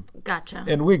to do. Gotcha.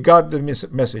 And we got the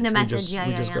message.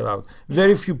 We just got out.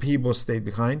 Very few people stayed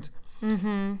behind.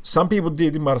 Mm-hmm. Some people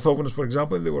did in Marathovonos, for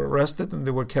example. They were arrested and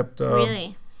they were kept.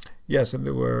 Really? Yes, and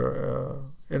they were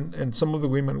and some of the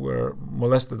women were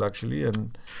molested actually.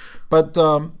 But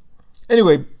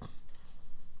anyway,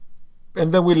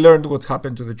 and then we learned what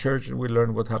happened to the church, and we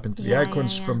learned what happened to the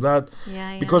icons from that.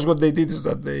 Because what they did is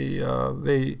that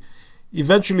they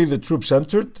eventually the troops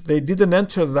entered. They didn't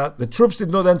enter that. The troops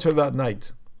did not enter that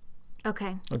night.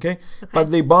 Okay.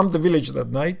 But they bombed the village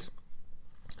that night.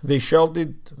 They shelled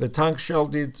it. The tanks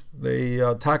shelled it. They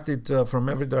attacked it from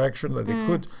every direction that they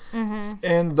could.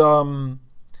 And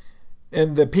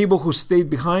the people who stayed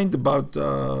behind, about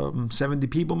 70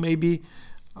 people maybe,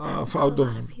 out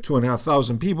of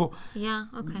 2,500 people. Yeah.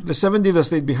 Okay. The 70 that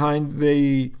stayed behind,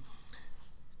 they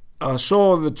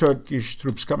saw the Turkish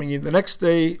troops coming in the next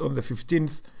day on the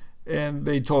 15th, and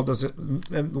they told us,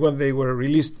 and when they were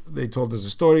released, they told us a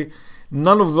story.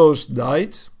 None of those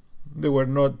died. They were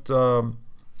not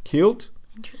killed.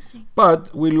 Interesting.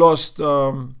 But we lost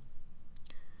the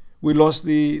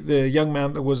young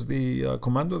man that was the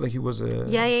commando, that he was a...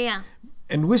 Yeah.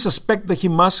 And we suspect that he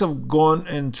must have gone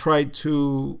and tried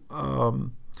to...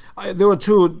 there were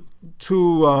two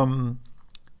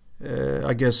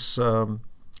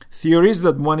theories.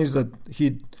 That one is that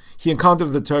he encountered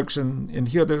the Turks and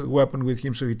he had a weapon with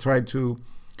him, so he tried to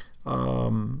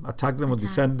attack them or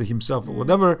defend himself or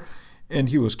whatever, and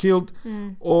he was killed.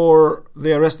 Or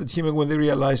they arrested him, and when they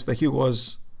realized that he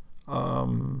was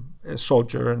a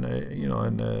soldier and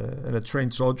a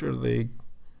trained soldier, they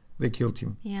killed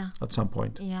him. At some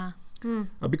point.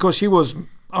 Because he was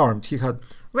armed. He had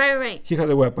He had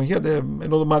a weapon. He had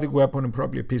an automatic weapon and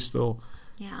probably a pistol.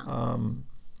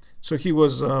 So he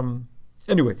was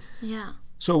anyway.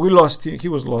 So we lost him. He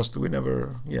was lost. We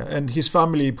never. And his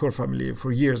family, poor family,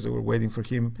 for years they were waiting for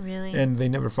him. Really? And they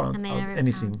never found out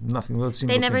anything. Nothing. Not a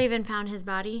single They never thing. even found his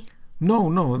body?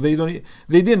 No, they don't.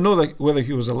 They didn't know whether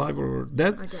he was alive or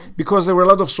dead, because there were a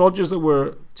lot of soldiers that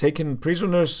were taken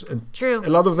prisoners, and a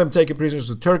lot of them taken prisoners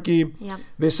to Turkey.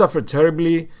 They suffered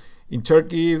terribly. In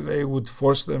Turkey, they would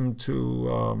force them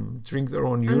to drink their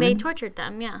own urine. And they tortured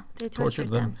them. They tortured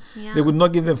them. They would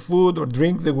not give them food or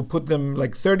drink. They would put them,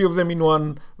 like 30 of them, in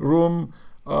one room.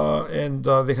 And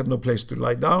they had no place to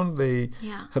lie down. They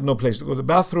had no place to go to the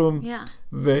bathroom.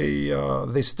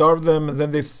 They starved them, and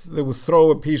then they would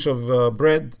throw a piece of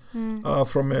bread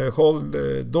from a hole in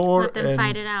the door.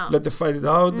 Let them fight it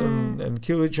out and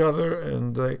kill each other.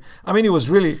 And it was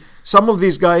really, some of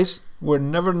these guys were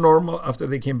never normal after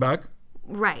they came back.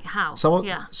 Right? How?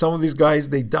 Some of these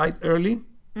guys, they died early.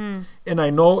 And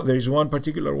I know there is one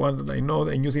particular one that I know.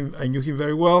 I knew him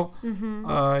very well.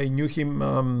 I knew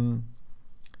him.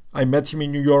 I met him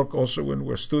in New York also when we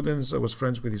were students. I was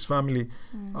friends with his family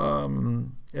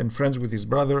and friends with his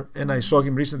brother. And I saw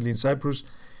him recently in Cyprus.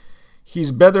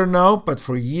 He's better now, but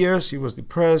for years he was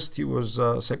depressed. He was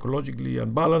psychologically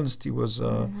unbalanced. He was,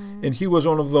 and he was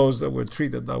one of those that were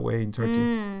treated that way in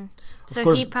Turkey. So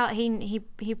course,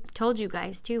 he told you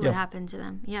guys too what happened to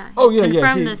them.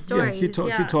 Confirmed the stories. He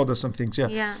told us some things.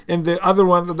 And the other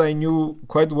one that I knew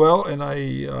quite well, and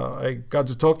I got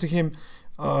to talk to him.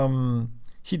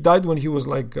 He died when he was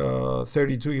like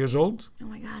 32 years old. Oh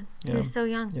my God, he was so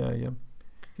young.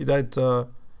 He died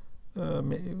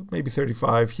maybe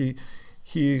 35.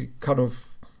 He kind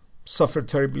of suffered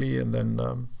terribly, and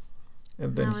then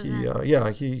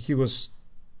he was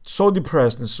so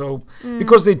depressed, and so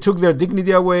because they took their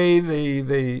dignity away,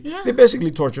 they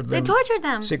basically tortured them. They tortured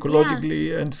them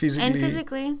psychologically and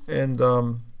physically. And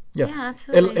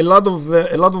absolutely. A lot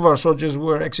of our soldiers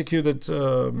were executed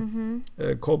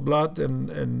cold blood,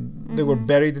 and they were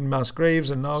buried in mass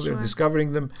graves, and now they're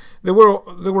discovering them. There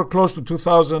were close to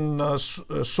 2,000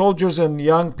 soldiers and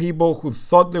young people who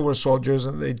thought they were soldiers,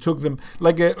 and they took them.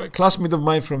 Like a classmate of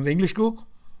mine from the English school.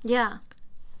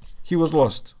 He was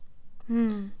lost,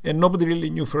 and nobody really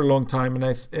knew for a long time. And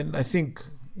I think,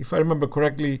 if I remember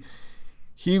correctly,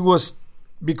 he was.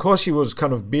 Because he was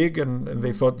kind of big, and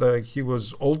they thought that he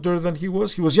was older than he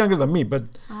was. He was younger than me,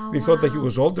 but they thought that he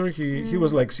was older. He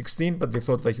was like 16, but they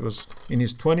thought that he was in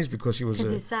his 20s because he was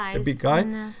a big guy.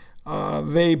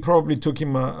 They probably took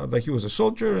him that he was a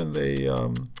soldier, and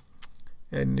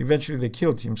and eventually they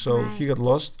killed him. So he got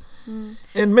lost,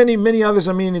 and many others.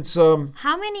 It's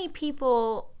how many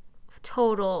people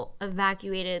total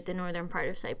evacuated the northern part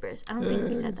of Cyprus? I don't think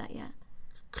we said that yet.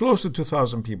 Close to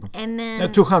 2,000 people. And then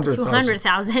 200,000.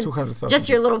 200,000. Just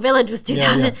your little village was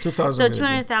 2,000. 2,000. So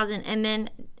 200,000. And then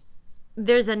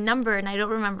there's a number, and I don't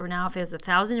remember now if it was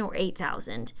 1,000 or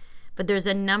 8,000, but there's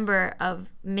a number of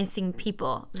missing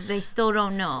people. They still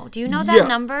don't know. Do you know that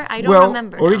number? I don't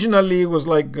remember. Well, originally it was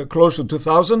like close to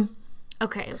 2,000.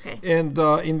 Okay. And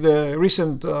in the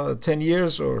recent 10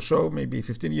 years or so, maybe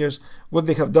 15 years, what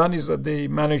they have done is that they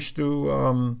managed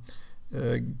to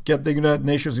get the United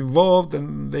Nations involved,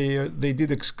 and they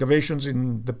did excavations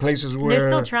in the places where They're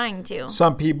still trying to.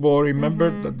 some people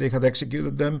remembered that they had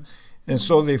executed them, and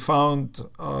so they found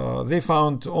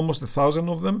almost 1,000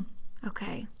 of them.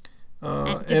 Okay.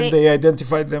 And they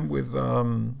identified them with the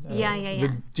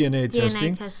DNA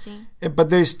testing. But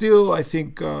there's still, I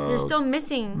think, they're still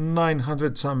missing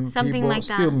 900 something people like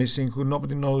still that. missing who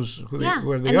nobody knows where they and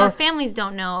are. And those families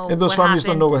don't know. And those families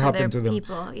don't know what happened to them.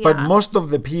 People. Yeah. But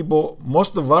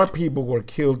most of our people were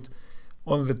killed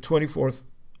on the 24th.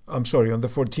 I'm sorry, on the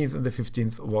 14th and the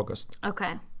 15th of August.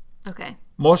 Okay.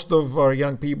 Most of our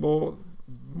young people,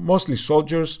 mostly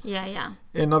soldiers. Yeah.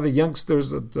 And other youngsters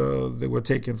that they were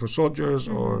taken for soldiers,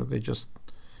 or they just,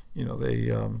 they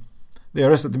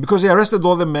arrested them, because they arrested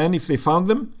all the men if they found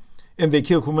them, and they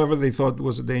killed whomever they thought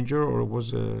was a danger or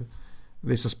was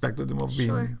they suspected them of being.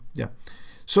 Sure. Yeah.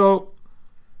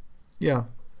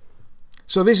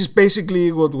 So this is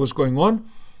basically what was going on,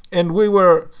 and we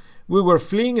were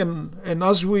fleeing, and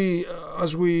as we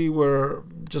were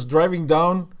just driving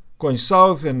down, going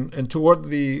south and toward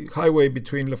the highway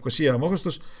between Lefkosia and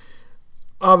Amoghostos,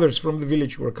 others from the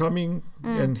village were coming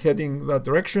and heading that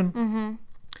direction.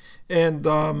 And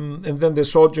then the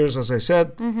soldiers, as I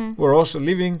said, were also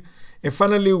leaving. And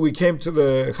finally we came to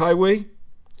the highway.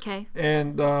 Okay.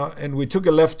 And we took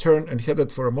a left turn and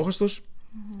headed for Amoghostos.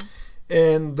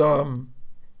 And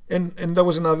that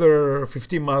was another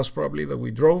 15 miles probably that we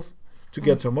drove to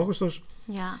get to Amoghostos.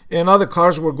 Yeah. And other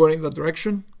cars were going in that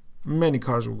direction. Many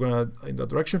cars were going in that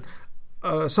direction.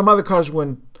 Some other cars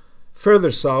went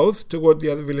further south toward the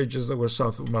other villages that were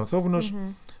south of Marathouvenos.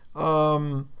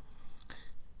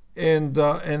 And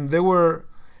there were,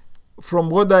 from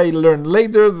what I learned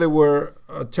later, there were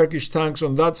Turkish tanks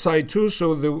on that side too.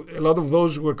 So a lot of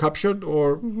those were captured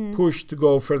or pushed to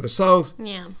go further south.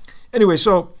 Yeah. Anyway,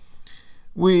 so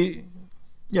we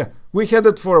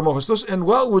headed for Amoghostos, and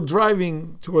while we're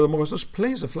driving toward Amoghostos,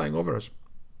 planes are flying over us.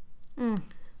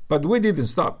 But we didn't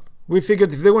stop. We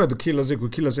figured if they wanted to kill us, they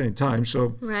could kill us any time.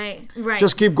 So right.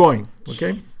 Just keep going,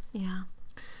 okay? Jeez. Yeah.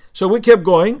 So we kept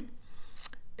going,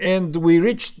 and we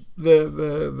reached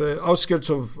the outskirts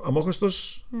of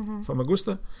Amoghostos,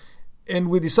 Famagusta, and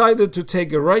we decided to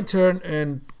take a right turn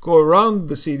and go around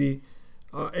the city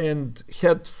and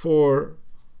head for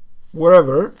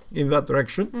wherever in that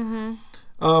direction,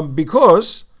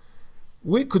 because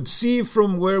we could see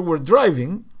from where we're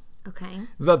driving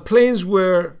that planes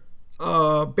were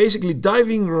basically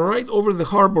diving right over the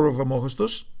harbor of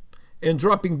Amoghostos and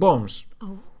dropping bombs.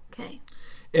 Oh, okay.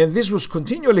 And this was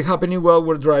continually happening while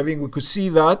we're driving. We could see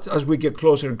that as we get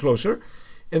closer and closer.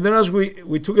 And then as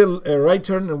we took a right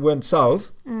turn and went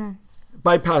south,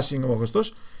 bypassing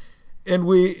Amoghostos, and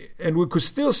we could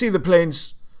still see the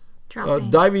planes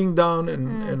diving down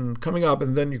and coming up.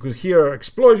 And then you could hear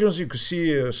explosions. You could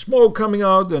see smoke coming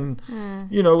out. And,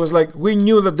 it was like we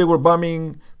knew that they were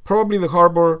bombing probably the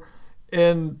harbor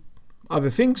and other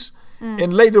things.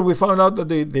 And later we found out that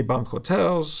they bombed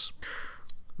hotels.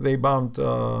 They bombed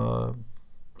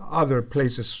other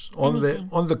places on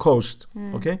the coast,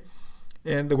 okay?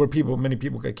 And there were many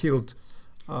people got killed.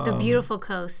 The beautiful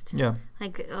coast. Yeah.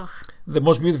 Like, ugh. The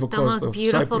most beautiful coast of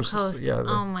Cyprus. Coast. Yeah.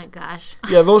 Oh my gosh.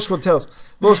 Yeah, those hotels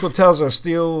are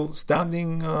still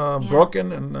standing,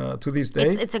 broken, and to this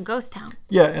day. It's a ghost town.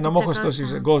 Yeah, and Amoghostos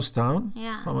is a ghost town.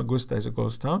 Yeah. Famagusta is a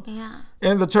ghost town. Yeah.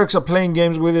 And the Turks are playing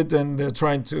games with it, and they're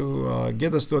trying to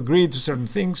get us to agree to certain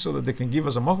things so that they can give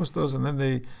us Amoghostos, and then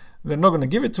they're not going to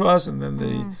give it to us, and then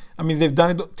they've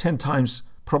done it 10 times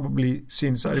probably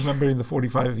since. I remember in the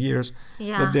 45 years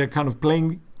that they're kind of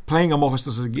playing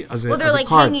Amoghostos as a well, they're like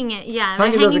card. hanging it, yeah.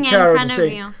 Hanging it as a carrot and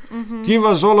saying, give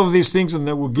us all of these things and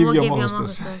then we'll give you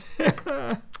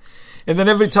Amoghostos. And then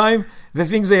every time the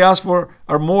things they ask for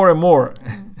are more and more.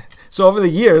 So over the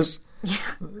years,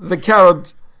 the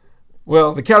carrot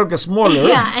gets smaller.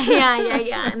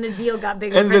 Yeah. And the deal got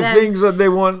bigger. And the things that they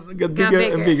want get bigger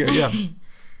and bigger. Yeah.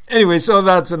 Anyway, so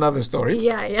that's another story.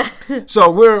 Yeah. So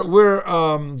we're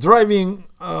driving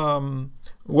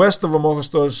west of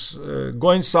Amoghostos,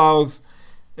 going south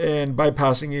and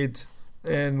bypassing it,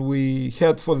 and we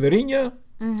head for the Rinia.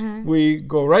 We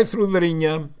go right through the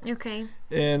Rinia. Okay.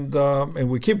 And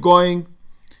we keep going,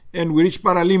 and we reach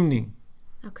Paralimni.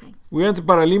 Okay. We enter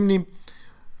Paralimni.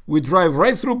 We drive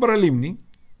right through Paralimni.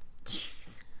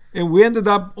 Jeez. And we ended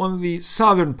up on the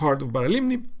southern part of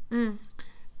Paralimni.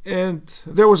 And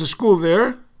there was a school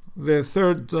there, the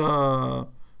third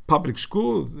public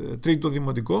school, the Trito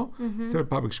Dimotiko, third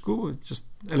public school, just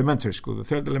elementary school, the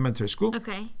third elementary school.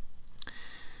 Okay.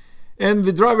 And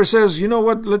the driver says, you know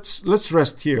what, let's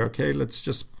rest here, okay? Let's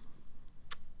just,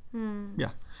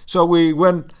 yeah. So we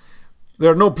went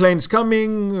there are no planes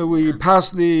coming. We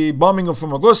passed the bombing of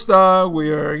Famagusta.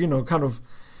 We are, kind of,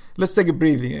 let's take a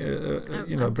breathing,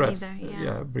 breath. Breather,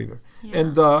 Yeah, breather.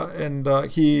 Yeah. And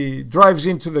he drives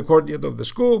into the courtyard of the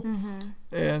school,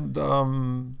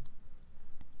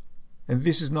 and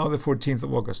this is now the 14th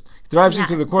of August. He drives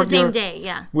into the courtyard. It's the same day,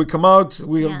 yeah. We come out.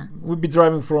 We'll be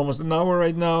driving for almost an hour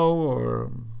right now,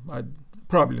 or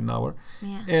probably an hour.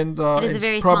 Yeah. And it is a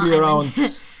very it's probably small around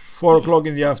island. 4 o'clock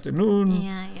in the afternoon.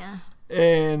 Yeah.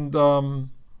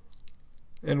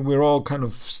 And we're all kind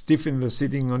of stiff in the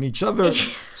sitting on each other.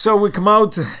 So we come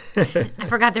out. I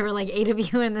forgot there were like 8 of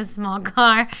you in this small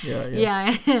car.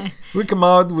 Yeah. We come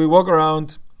out. We walk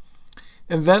around,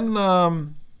 and then.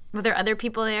 Were there other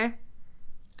people there?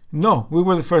 No, we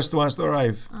were the first ones to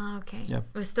arrive. Oh, okay. Yeah.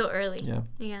 It was still early. Yeah.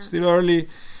 Still early.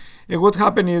 And what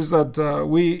happened is that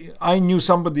I knew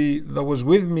somebody that was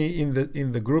with me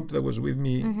in the group that was with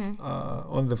me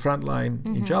on the front line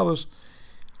in Chados.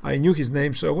 I knew his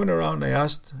name, so I went around, I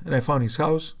asked, and I found his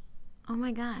house. Oh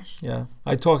my gosh. Yeah.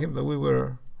 I told him that we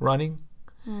were running.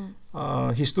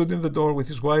 He stood in the door with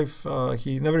his wife.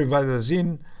 He never invited us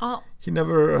in. Oh. He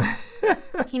never...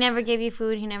 He never gave you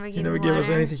food. He never gave gave us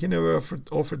anything. He never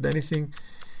offered anything.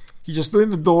 He just stood in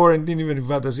the door and didn't even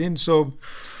invite us in. So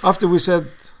after we said,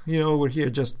 we're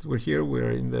here.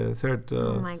 We're in the third.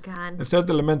 Oh my God. The third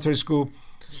elementary school.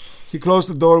 He closed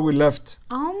the door. We left.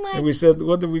 Oh my. And we said,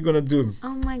 "What are we gonna do?"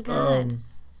 Oh my God.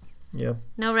 Yeah.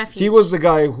 No refuge. He was the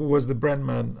guy who was the Bren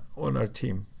man on our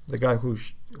team. The guy who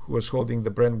was holding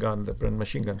the Bren gun, the Bren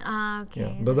machine gun. Ah, okay.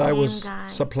 Yeah. But I was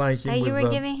supplying him with. You were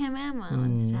giving him ammo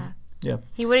and stuff. Yeah.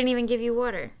 He wouldn't even give you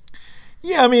water.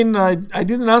 Yeah, I mean, I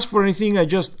didn't ask for anything. I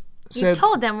just said. You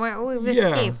told them we've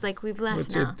escaped, like we've left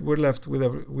that's now. it. We're left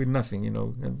with nothing, And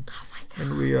oh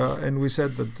my God. And we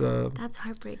said that. That's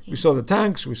heartbreaking. We saw the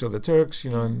tanks. We saw the Turks.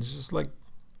 And it's just like,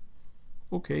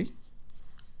 okay,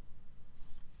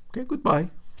 goodbye.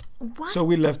 What? So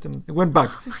we left and went back.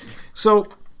 So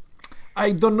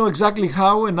I don't know exactly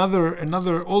how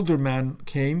another older man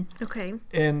came. Okay.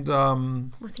 And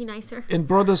was he nicer? And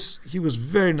brought us. He was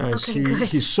very nice. Okay,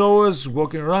 he saw us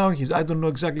walking around. I don't know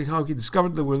exactly how he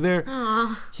discovered that we're there.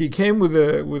 Aww. He came with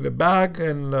a bag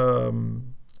and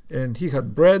he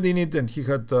had bread in it, and he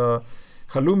had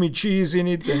halloumi cheese in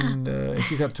it, and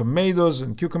he had tomatoes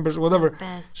and cucumbers, whatever.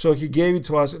 So he gave it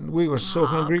to us, and we were so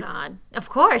hungry. Oh God! Of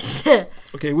course.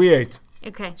 Okay, we ate.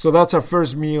 Okay. So that's our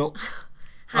first meal.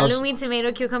 Halloumi,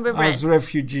 tomato, cucumber bread. As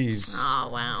refugees. Oh,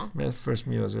 wow. First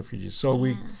meal as refugees. So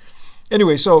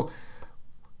anyway, so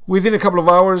within a couple of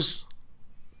hours,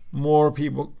 more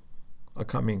people are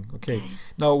coming. Okay.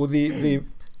 Now, the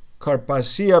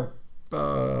Carpasia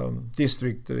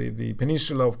district, the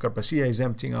peninsula of Carpasia is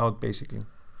emptying out, basically.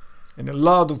 And a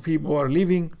lot of people are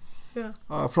leaving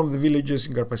from the villages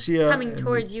in Carpasia. Coming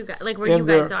towards you guys, like where you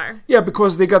guys are. Yeah,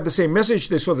 because they got the same message.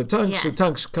 They saw the tanks. Yes. The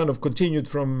tanks kind of continued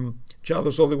from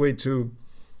Chados all the way to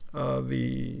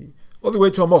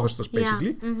Amojostos,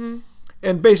 basically. Yeah. Mm-hmm.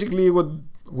 And basically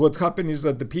what happened is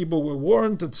that the people were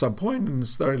warned at some point and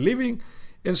started leaving.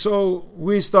 And so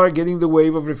we started getting the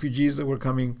wave of refugees that were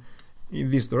coming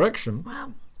in this direction.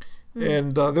 Wow.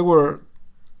 And there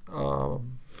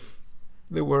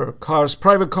were cars,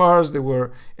 private cars,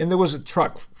 and there was a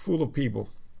truck full of people.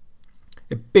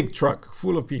 A big truck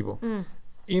full of people.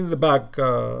 In the back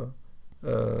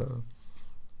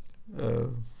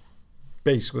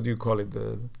base, what do you call it?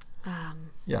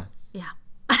 Yeah.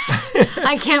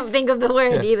 I can't think of the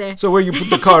word either. So where you put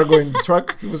the car going, the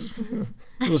truck,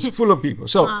 it was full of people.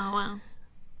 So,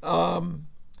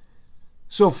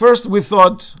 so first we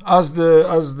thought, as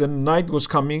the night was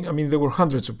coming, I mean, there were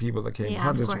hundreds of people that came,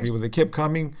 hundreds of people. They kept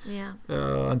coming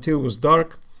until it was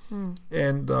dark,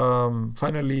 and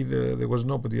finally there was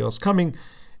nobody else coming,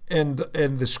 and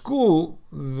the school,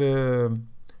 the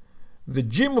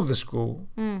gym of the school,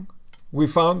 we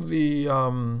found the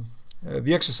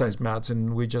exercise mats,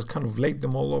 and we just kind of laid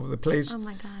them all over the place. Oh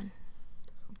my God.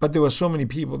 But there were so many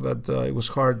people that it was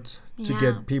hard to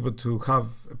get people to have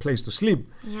a place to sleep.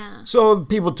 Yeah. So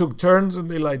people took turns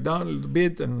and they lied down a little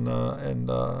bit, and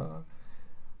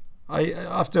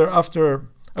after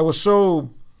I was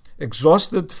so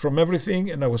exhausted from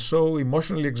everything, and I was so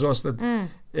emotionally exhausted,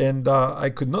 and I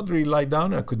could not really lie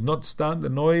down. I could not stand the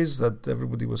noise that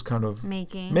everybody was kind of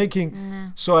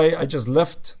making. So I just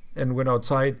left and went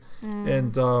outside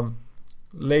and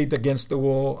laid against the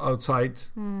wall outside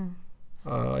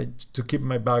to keep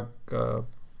my back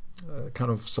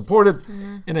kind of supported,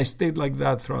 and I stayed like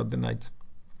that throughout the night.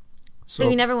 So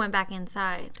you never went back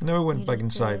inside? I never went back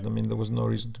inside. I mean, there was no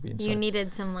reason to be inside. You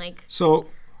needed some So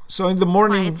in the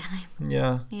morning, quiet time.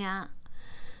 Yeah. Yeah.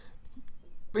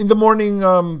 In the morning,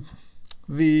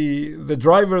 the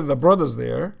driver that brought us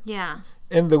there Yeah.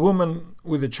 and the woman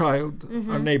with the child,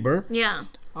 our neighbor, Yeah.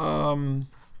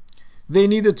 they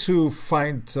needed to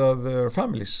find their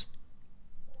families.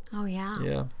 Oh yeah.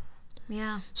 Yeah.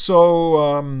 Yeah. So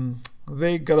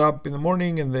they got up in the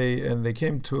morning and they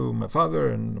came to my father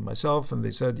and myself and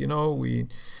they said,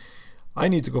 I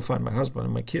need to go find my husband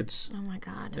and my kids. Oh my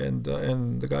God. And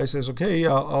the guy says, okay,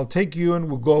 I'll take you and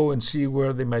we'll go and see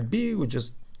where they might be. We'll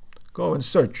just go and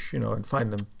search, and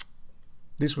find them.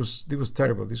 This was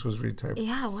terrible. This was really terrible.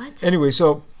 Yeah. What? Anyway,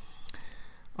 so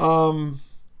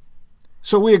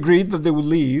we agreed that they would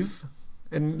leave,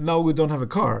 and now we don't have a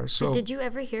car. So Did you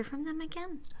ever hear from them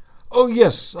again? oh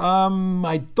yes,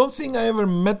 I don't think I ever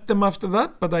met them after that,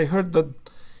 but I heard that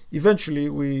eventually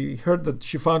we heard that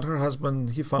she found her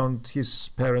husband, he found his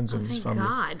parents and his Thank family,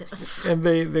 God. and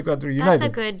they got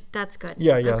reunited. That's good.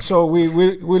 Yeah. Okay. So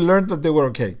we learned that they were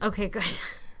okay. Okay, good.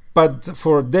 But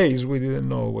for days we didn't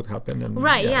know what happened. And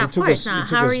Right, yeah, it of took course us- it not.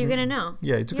 took How are us- you going to know?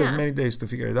 Yeah, it took us Yeah. many days to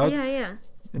figure it out Yeah, yeah.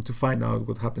 and to find out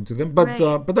what happened to them. But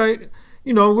Right. but I,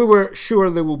 we were sure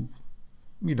they will,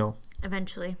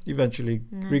 Eventually. eventually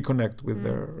reconnect with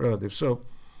their relatives. So,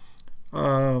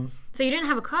 So you didn't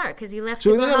have a car because you left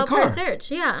So to we go didn't have a help her car. search.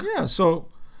 Yeah. yeah,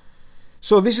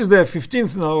 so this is the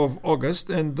 15th now of August,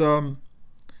 and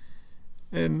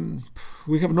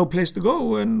we have no place to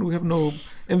go, and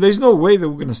there's no way that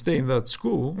we're going to stay in that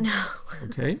school. No.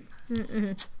 Okay.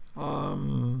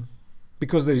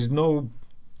 Because there is no,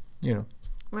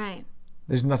 Right.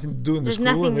 there's nothing to do in the There's school.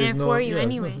 nothing and there's there no, for you there's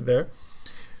anyway. nothing there.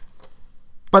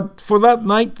 But for that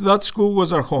night, that school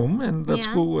was our home, and that Yeah.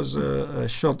 school was a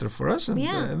shelter for us, and,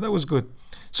 Yeah. and that was good.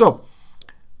 So,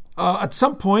 at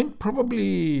some point,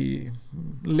 probably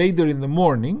later in the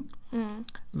morning,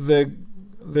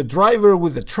 the driver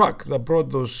with the truck that brought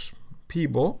those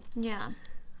people Yeah.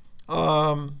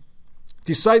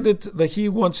 decided that he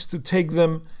wants to take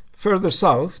them further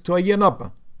south to Ayia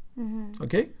Napa.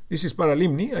 Okay, this is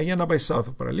Paralimni. Ayia Napa is south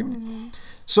of Paralimni.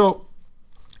 So,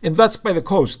 and that's by the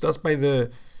coast. That's by the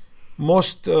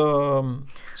most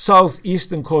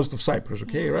southeastern coast of Cyprus.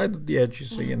 Okay, right at the edge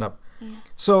is Ayia Napa.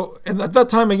 So, and at that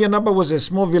time, Ayia Napa was a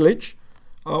small village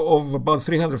of about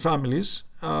 300 families.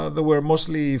 They were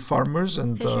mostly farmers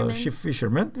and Fishermen. ship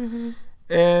fishermen.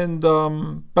 And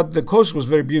but the coast was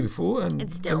very beautiful, and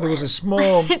It still there was a is.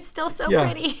 small It's still so Yeah.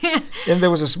 pretty. and there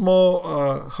was a small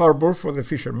harbor for the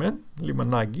fishermen,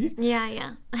 Limanagi. yeah,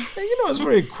 yeah. And, it's a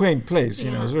very quaint place.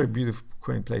 It's a very beautiful,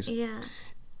 quaint place. Yeah.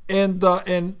 And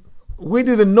we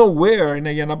didn't know where in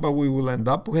Ayia Napa we will end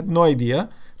up. We had no idea,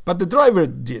 but the driver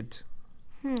did,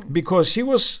 because he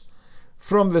was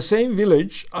from the same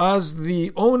village as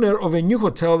the owner of a new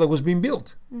hotel that was being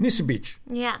built, Nisi Beach.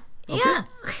 Yeah. Okay.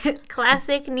 Yeah.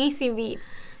 Classic Nisi Beach.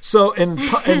 So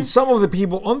and some of the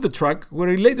people on the truck were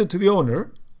related to the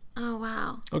owner. Oh,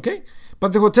 wow. Okay,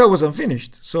 but the hotel was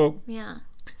unfinished. So Yeah.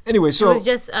 anyway, so It was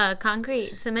just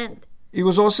concrete, cement. it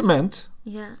was all cement.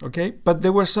 Yeah. Okay, but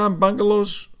there were some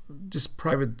bungalows, just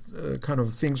private kind of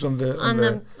things on the On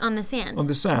the sand. on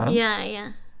the sand. Yeah, yeah.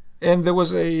 And there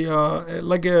was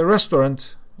like a restaurant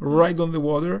right on the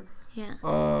water Yeah.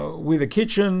 with a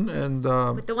kitchen and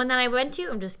But the one that I went to,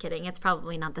 I'm just kidding. It's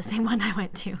probably not the same one I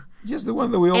went to. yes, the one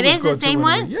that we It always is go the to. same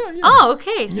when one? we- yeah, yeah. Oh,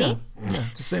 okay. See? yeah, yeah,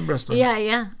 it's the same restaurant. Yeah,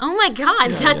 yeah. Oh my God,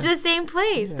 Yeah, that's yeah. the same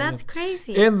place. That's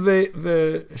crazy. And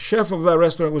the chef of that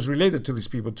restaurant was related to these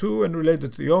people too, and related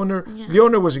to the owner. Yeah. The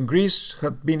owner was in Greece,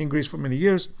 had been in Greece for many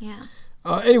years. Yeah.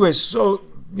 Anyways, so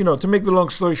to make the long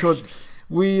story short,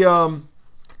 we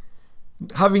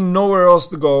having nowhere else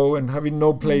to go and having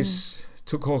no place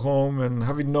to call home and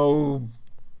having no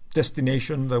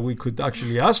destination that we could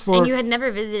actually ask for, And you had never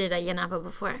visited Ayia Napa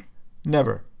before.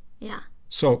 never. Yeah.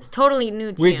 So Totally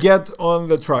new to we you. get on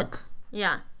the truck.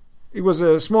 Yeah. It was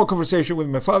a small conversation with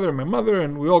my father and my mother,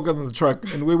 and we all got on the truck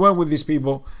and we went with these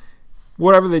people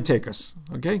wherever they take us.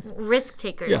 Okay. Risk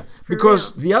takers. Yeah, for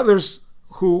because real. the others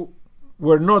who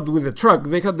were not with the truck,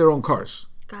 they had their own cars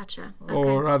Gotcha. Okay.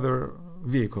 or other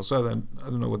vehicles. I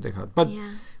don't know what they had, but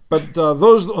Yeah.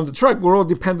 those on the truck were all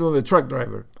dependent on the truck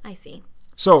driver. I see.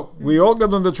 So we all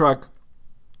got on the truck,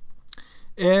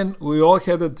 and we all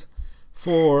headed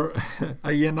for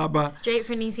Ayia Napa Straight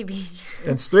for Nisi Beach.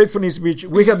 and straight for Nisi Beach.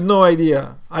 We had no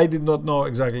idea. I did not know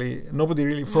exactly. Nobody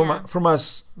really Yeah. from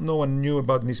us. No one knew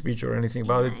about Nisi Beach or anything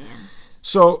about it. Yeah.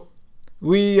 So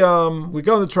we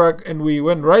got on the truck and we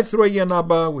went right through Ayia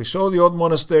Napa. We saw the old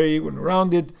monastery, went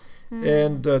around it,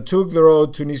 and took the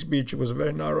road to Nisi Beach. It was a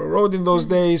very narrow road in those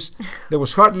days. There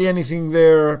was hardly anything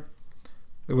there.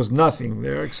 There was nothing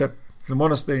there except the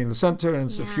monastery in the center and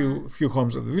a few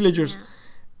homes of the villagers. Yeah.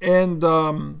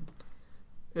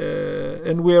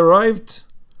 And we arrived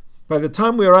by the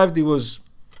time we arrived, it was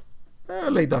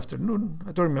late afternoon.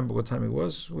 I don't remember what time it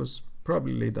was. It was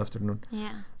probably late afternoon.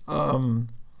 Yeah.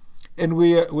 And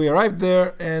we arrived there,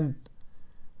 and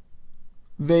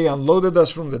they unloaded us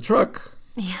from the truck.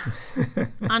 Yeah.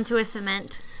 Onto a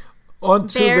cement.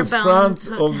 Onto Bare the front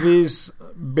bones of this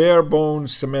bare bone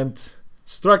cement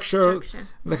structure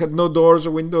that had no doors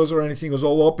or windows or anything. It was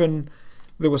all open.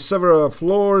 There were several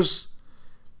floors,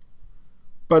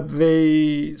 but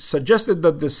they suggested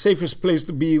that the safest place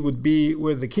to be would be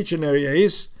where the kitchen area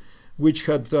is, which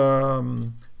had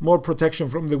more protection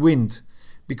from the wind,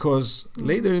 because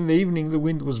later in the evening the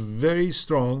wind was very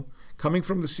strong coming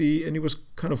from the sea, and it was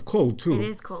kind of cold too. It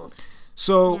is cold.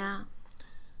 So Yeah.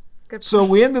 Good so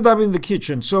point. we ended up in the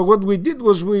kitchen. So what we did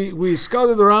was we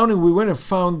scouted around, and we went and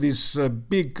found these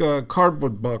big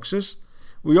cardboard boxes.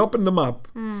 We opened them up,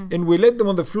 and we laid them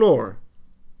on the floor.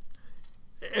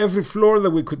 Every floor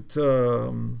that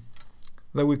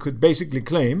we could basically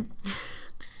claim.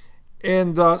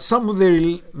 And some of the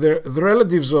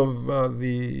relatives of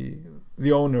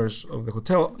the owners of the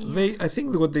hotel, I think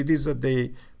what they did is that they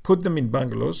put them in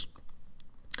bungalows.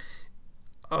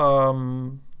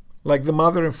 Like the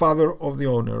mother and father of the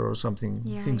owner or something,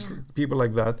 people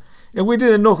like that. And we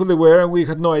didn't know who they were, and we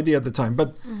had no idea at the time.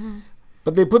 But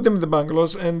they put them in the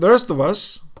bungalows, and the rest of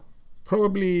us,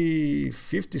 probably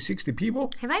 50, 60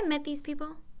 people. Have I met these people?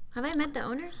 Have I met the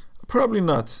owners? Probably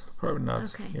not.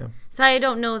 Okay. Yeah. So I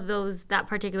don't know that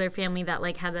particular family that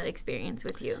like had that experience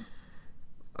with you,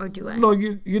 or do I? No,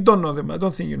 you don't know them. I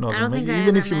don't think you know I them. don't think I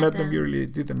Even ever if you met met them, them. you really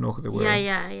didn't know who they were.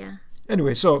 Yeah.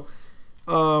 Anyway, so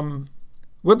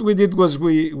what we did was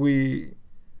we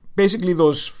basically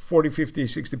those 40, 50,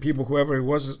 60 people, whoever it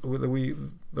was, that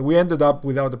we ended up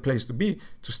without a place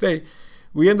to stay.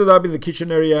 We ended up in the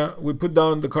kitchen area. We put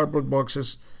down the cardboard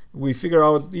boxes. We figure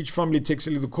out each family takes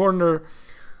a little corner,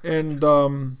 and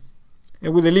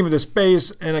with a limited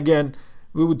space. And again,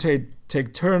 we would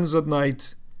take turns at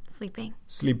night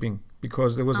sleeping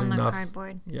because there wasn't enough. On the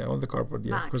cardboard. Yeah, on the cardboard.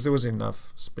 Yeah, Box. because there was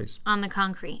enough space. On the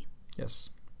concrete.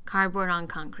 Yes. Cardboard on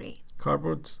concrete.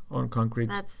 Cardboard on concrete.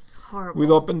 That's horrible.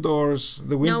 With open doors,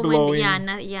 the wind blowing.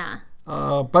 Yeah.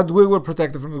 But we were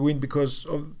protected from the wind because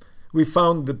we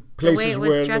found the places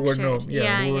where there were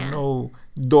no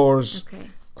doors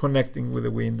connecting with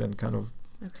the wind and kind of.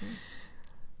 Okay.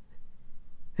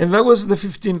 And that was the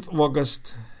 15th of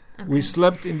August. Okay. We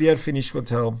slept in the Air Finish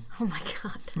Hotel. Oh my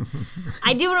God.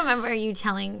 I do remember you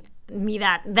telling me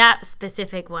that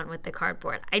specific one with the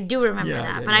cardboard. I do remember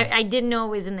that. But I didn't know it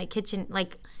was in the kitchen,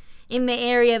 like in the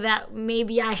area that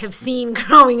maybe I have seen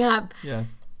growing up. Yeah.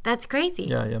 That's crazy.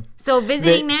 Yeah. So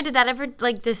visiting there, did that ever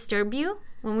like disturb you?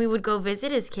 When we would go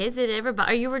visit as kids, did it ever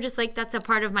or you were just like, that's a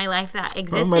part of my life that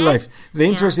existed? Part of my life. The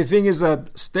interesting thing is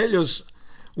that Stelios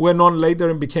went on later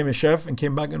and became a chef and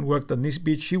came back and worked at Nice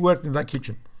Beach. He worked in that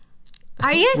kitchen.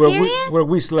 Are you serious? Where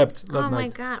we slept that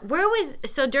night. Oh my God.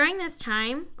 So during this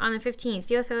time, on the 15th,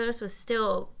 Theodoros was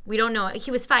still, we don't know, he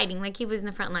was fighting, like he was in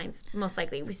the front lines, most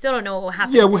likely. We still don't know what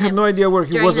happened. Yeah, we had no idea where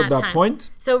he was at that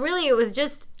point. So really it was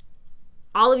just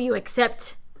all of you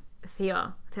except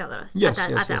Theodoros. Yes,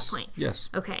 at that point. Yes.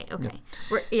 Okay.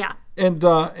 Yeah. And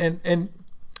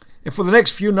for the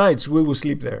next few nights we would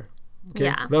sleep there. Okay.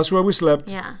 Yeah. That's where we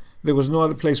slept. Yeah. There was no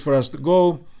other place for us to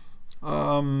go.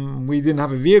 We didn't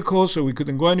have a vehicle, so we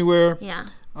couldn't go anywhere. Yeah.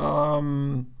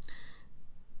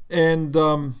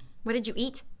 What did you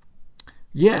eat?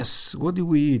 Yes. What did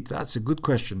we eat? That's a good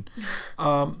question.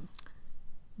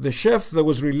 The chef that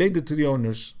was related to the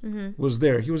owners was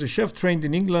there. He was a chef trained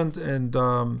in England,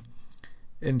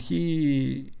 and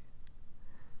he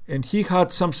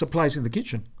had some supplies in the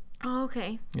kitchen. Oh,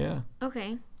 okay. Yeah.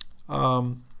 Okay.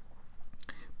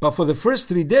 But for the first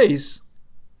 3 days,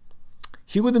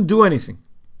 he wouldn't do anything.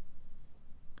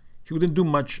 He wouldn't do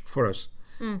much for us.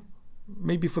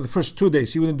 Maybe for the first 2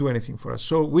 days, he wouldn't do anything for us.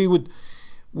 So we would.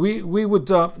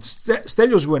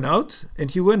 Stelios went out, and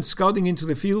he went scouting into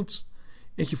the fields,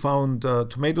 and he found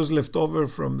tomatoes left over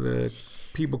from the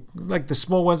people, like the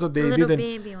small ones that they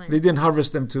didn't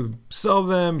harvest them to sell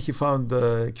them. He found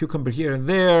cucumber here and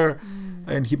there,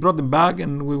 and he brought them back,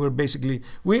 and we were basically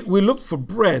we looked for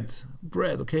bread,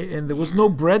 okay, and there was no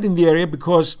bread in the area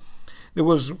because there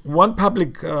was one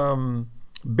public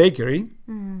bakery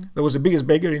that was the biggest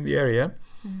bakery in the area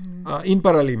in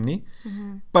Paralimni,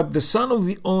 but the son of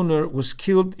the owner was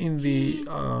killed in the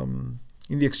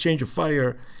exchange of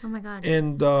fire. Oh my God.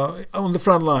 And on the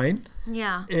front line.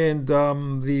 Yeah. And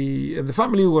the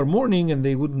family were mourning, and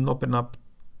they wouldn't open up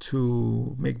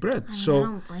to make bread. I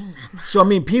don't blame them. So I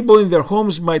mean, people in their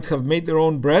homes might have made their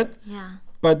own bread. Yeah.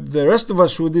 But the rest of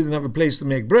us who didn't have a place to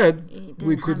make bread,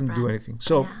 we couldn't do anything.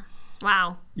 So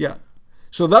Wow. Yeah.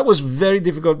 So that was very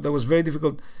difficult.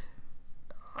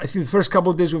 I think the first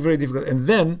couple of days were very difficult. And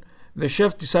then the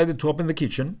chef decided to open the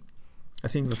kitchen. I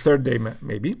think the third day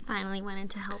maybe. Finally went in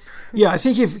to help. Yeah, I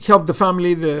think he helped the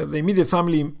family, the immediate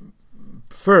family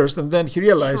first, and then he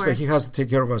realized that he has to take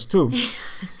care of us too.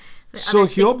 So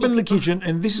he opened the kitchen,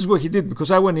 and this is what he did,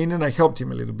 because I went in and I helped him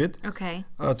a little bit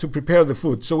to prepare the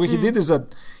food. So what he did is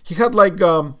that he had like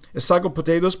a sack of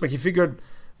potatoes, but he figured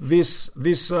this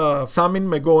famine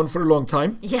may go on for a long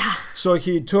time. Yeah. So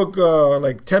he took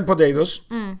like 10 potatoes,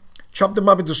 chopped them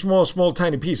up into small,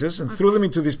 tiny pieces, and threw them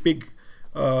into this big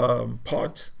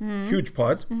pot, huge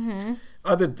pot.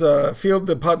 Filled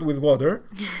the pot with water,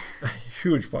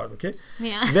 huge pot. Okay.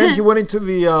 Yeah. Then he went into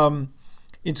the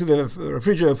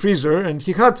refrigerator freezer, and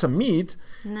he had some meat,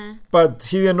 but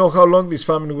he didn't know how long this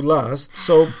famine would last.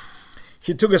 So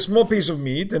he took a small piece of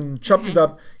meat and chopped it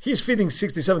up. He's feeding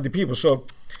 60, 70 people, so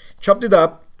chopped it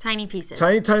up. Tiny pieces.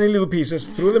 Tiny little pieces.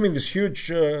 Threw them in this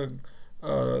huge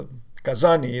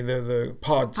kazani, the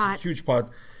pot, huge pot.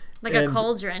 Like a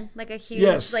cauldron, like a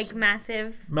huge, like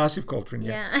massive cauldron.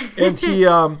 Yeah. And he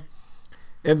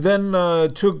and then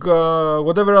took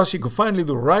whatever else he could find,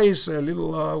 little rice, a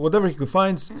little whatever he could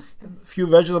find, a few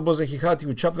vegetables that he had. He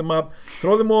would chop them up,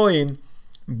 throw them all in,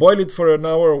 boil it for an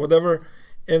hour or whatever,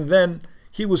 and then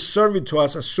he would serve it to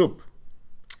us as soup.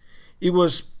 It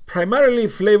was primarily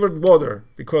flavored water,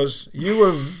 because you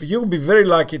would be very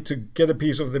lucky to get a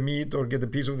piece of the meat or get a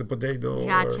piece of the potato.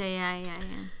 Gotcha. Yeah.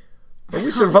 But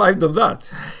we survived on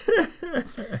that.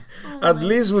 At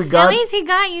least we got. At least he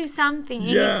got you something. And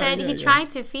he said he tried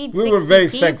to feed 60 were very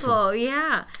people. Thankful.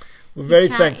 Yeah. We're very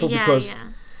thankful because,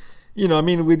 we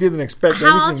didn't expect anything.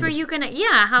 How else were you gonna eat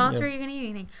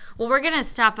anything? Well, we're gonna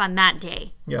stop on that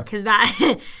day. Yeah. Because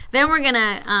then we're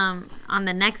gonna on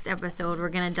the next episode we're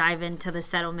gonna dive into the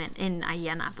settlement in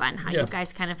Ayia Napa and how you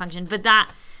guys kind of function. But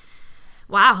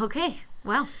wow. Okay.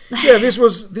 Well. Yeah, this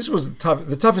was tough.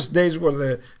 The toughest days were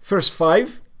the first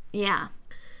 5. Yeah.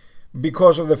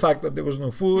 Because of the fact that there was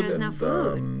no food, and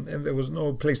there was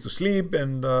no place to sleep,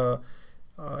 and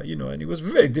and it was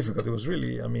very difficult. It was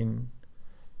really,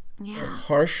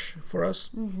 harsh for us.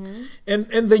 Mm-hmm.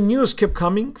 And the news kept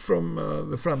coming from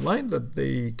the front line that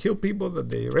they killed people, that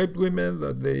they raped women,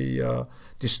 that they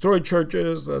destroyed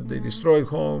churches, that they destroyed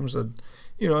homes, that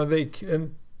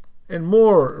and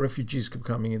more refugees kept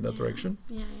coming in that direction.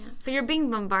 Yeah. So you're being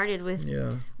bombarded with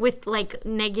like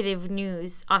negative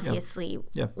news, obviously,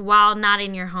 while not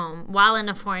in your home, while in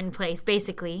a foreign place,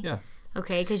 basically. Yeah.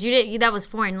 Okay, because that was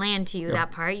foreign land to you,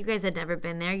 that part. You guys had never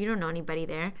been there. You don't know anybody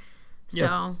there.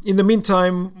 Yeah. In the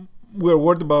meantime, we're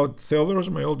worried about Theodoros,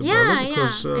 my older brother,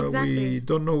 because we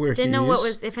don't know where he is. Didn't know what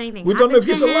was, if anything. We don't know if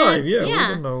he's alive. Yeah, we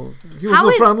don't know. He was on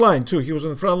the front line too. He was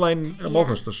on the front line at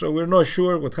Moghostos. So we're not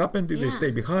sure what happened. Did they stay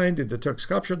behind? Did the Turks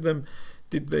capture them?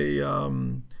 Did they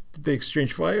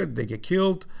exchange fire? Did they get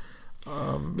killed?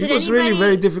 It was really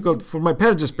very difficult for my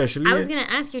parents, especially. I was going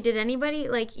to ask you, did anybody,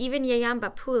 like even Yaya and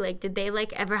Bapu, did they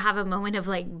ever have a moment of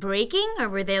breaking, or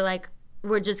were they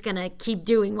we're just going to keep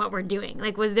doing what we're doing?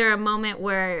 Was there a moment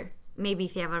where maybe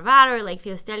Tia Varvara or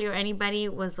Theostelio or anybody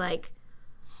was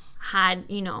had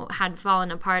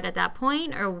fallen apart at that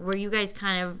point, or were you guys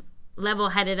kind of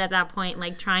level-headed at that point,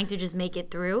 trying to just make it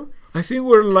through? I think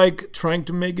we're trying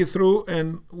to make it through,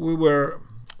 and we were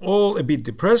all a bit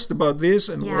depressed about this,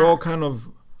 and we're all kind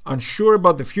of unsure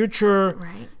about the future.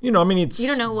 Right. It's... You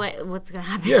don't know what's going to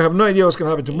happen. Yeah, I have no idea what's going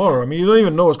to happen tomorrow. You don't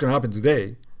even know what's going to happen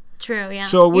today. True, yeah.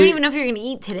 So you don't even know if you're going to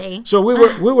eat today. So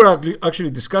we were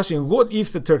actually discussing, what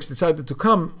if the Turks decided to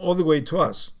come all the way to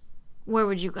us? Where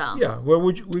would you go? Yeah, where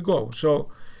would we go?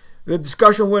 So the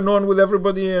discussion went on with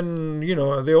everybody, and,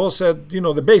 they all said,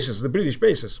 the bases, the British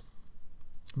bases.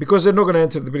 Because they're not going to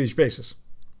enter the British bases.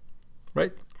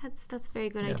 Right? That's a very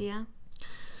good idea.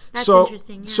 That's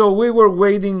interesting. Yeah. So we were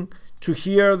waiting to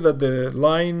hear that the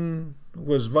line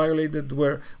was violated.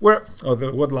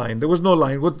 What line? There was no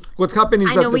line. What happened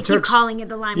is that the Turks... keep calling it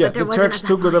the line, but there wasn't the Turks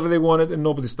took whatever they wanted, and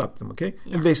nobody stopped them, okay?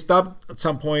 Yeah. And they stopped at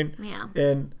some point,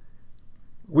 and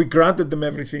we granted them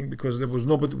everything because there was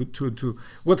nobody to...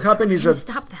 What happened is that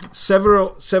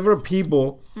several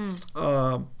people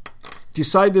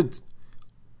decided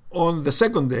on the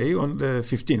second day, on the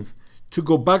 15th, to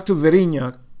go back to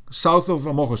Derinya, south of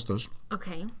Amoghostos.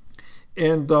 Okay.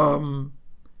 And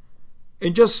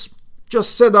just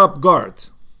set up guard,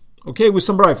 okay, with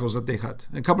some rifles that they had,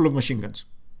 a couple of machine guns.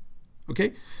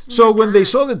 Okay? So when they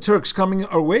saw the Turks coming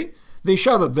our way, they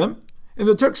shot at them, and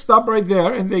the Turks stopped right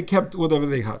there, and they kept whatever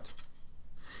they had.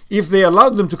 If they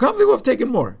allowed them to come, they would have taken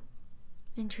more.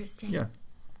 Interesting. Yeah.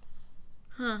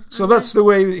 So that's the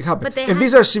way it happened. And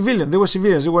these are civilians. They were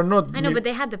civilians. They were not. I know, but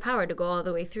they had the power to go all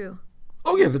the way through.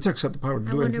 Oh yeah, the Turks had the power to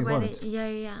do anything they wanted.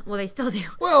 Yeah. Well, they still do.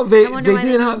 Well, they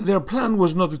didn't have. Their plan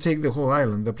was not to take the whole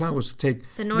island. The plan was to take.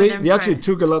 The northern They actually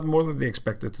took a lot more than they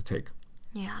expected to take.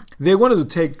 Yeah. They wanted to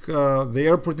take the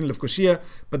airport in Lefkosia,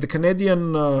 but the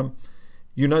Canadian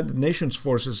United Nations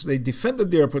forces, they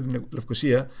defended the airport in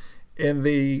Lefkosia, and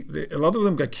a lot of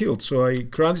them got killed. So I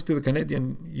granted to the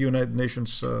Canadian United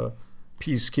Nations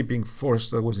peacekeeping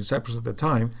force that was in Cyprus at the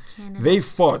time. Canada. They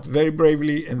fought very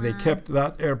bravely, and they kept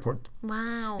that airport.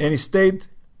 Wow. And it stayed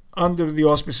under the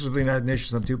auspices of the United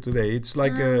Nations until today. It's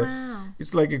like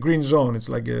it's like a green zone. It's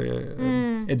like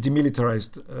a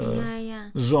demilitarized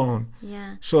zone.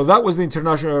 Yeah. So that was the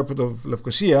international airport of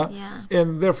Lefkosia,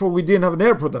 and therefore we didn't have an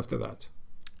airport after that.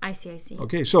 I see.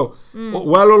 Okay, so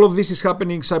while all of this is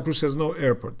happening, Cyprus has no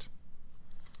airport.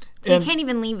 So you can't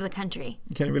even leave the country.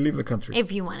 You can't even leave the country.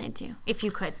 If you wanted to. If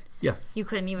you could. Yeah. You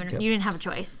couldn't even, you didn't have a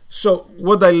choice. So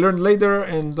what I learned later,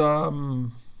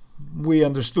 and we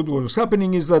understood what was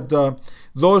happening, is that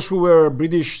those who were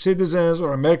British citizens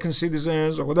or American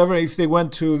citizens or whatever, if they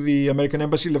went to the American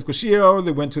embassy in Lefkosia or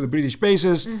they went to the British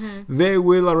bases, they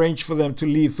will arrange for them to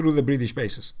leave through the British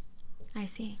bases. I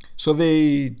see. So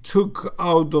they took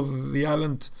out of the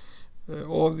island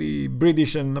all the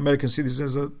British and American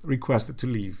citizens that requested to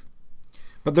leave.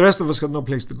 But the rest of us had no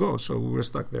place to go, so we were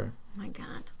stuck there. Oh my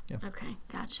God. Yeah. Okay,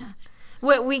 gotcha.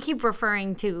 We keep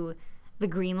referring to the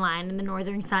Green Line and the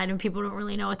northern side, and people don't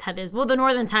really know what that is. Well, the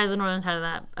northern side is the northern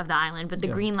side of the island, but the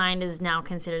Green Line is now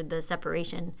considered the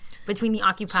separation between the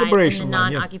occupied and the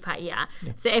non-occupied. Yeah.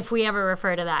 So if we ever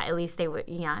refer to that, at least they would.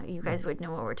 Yeah, you guys would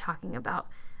know what we're talking about.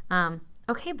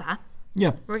 Okay, Ba.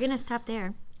 Yeah. We're gonna stop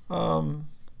there.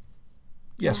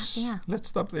 Yes. Yeah. Let's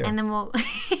stop there. And then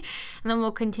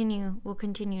we'll continue. We'll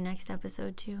continue next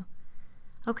episode too.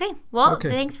 Okay. Well,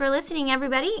 thanks for listening,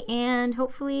 everybody, and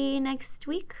hopefully next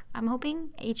week. I'm hoping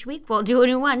each week we'll do a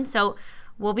new one. So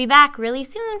we'll be back really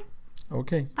soon.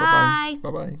 Okay. Bye.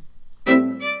 Bye-bye.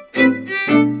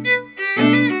 Bye-bye.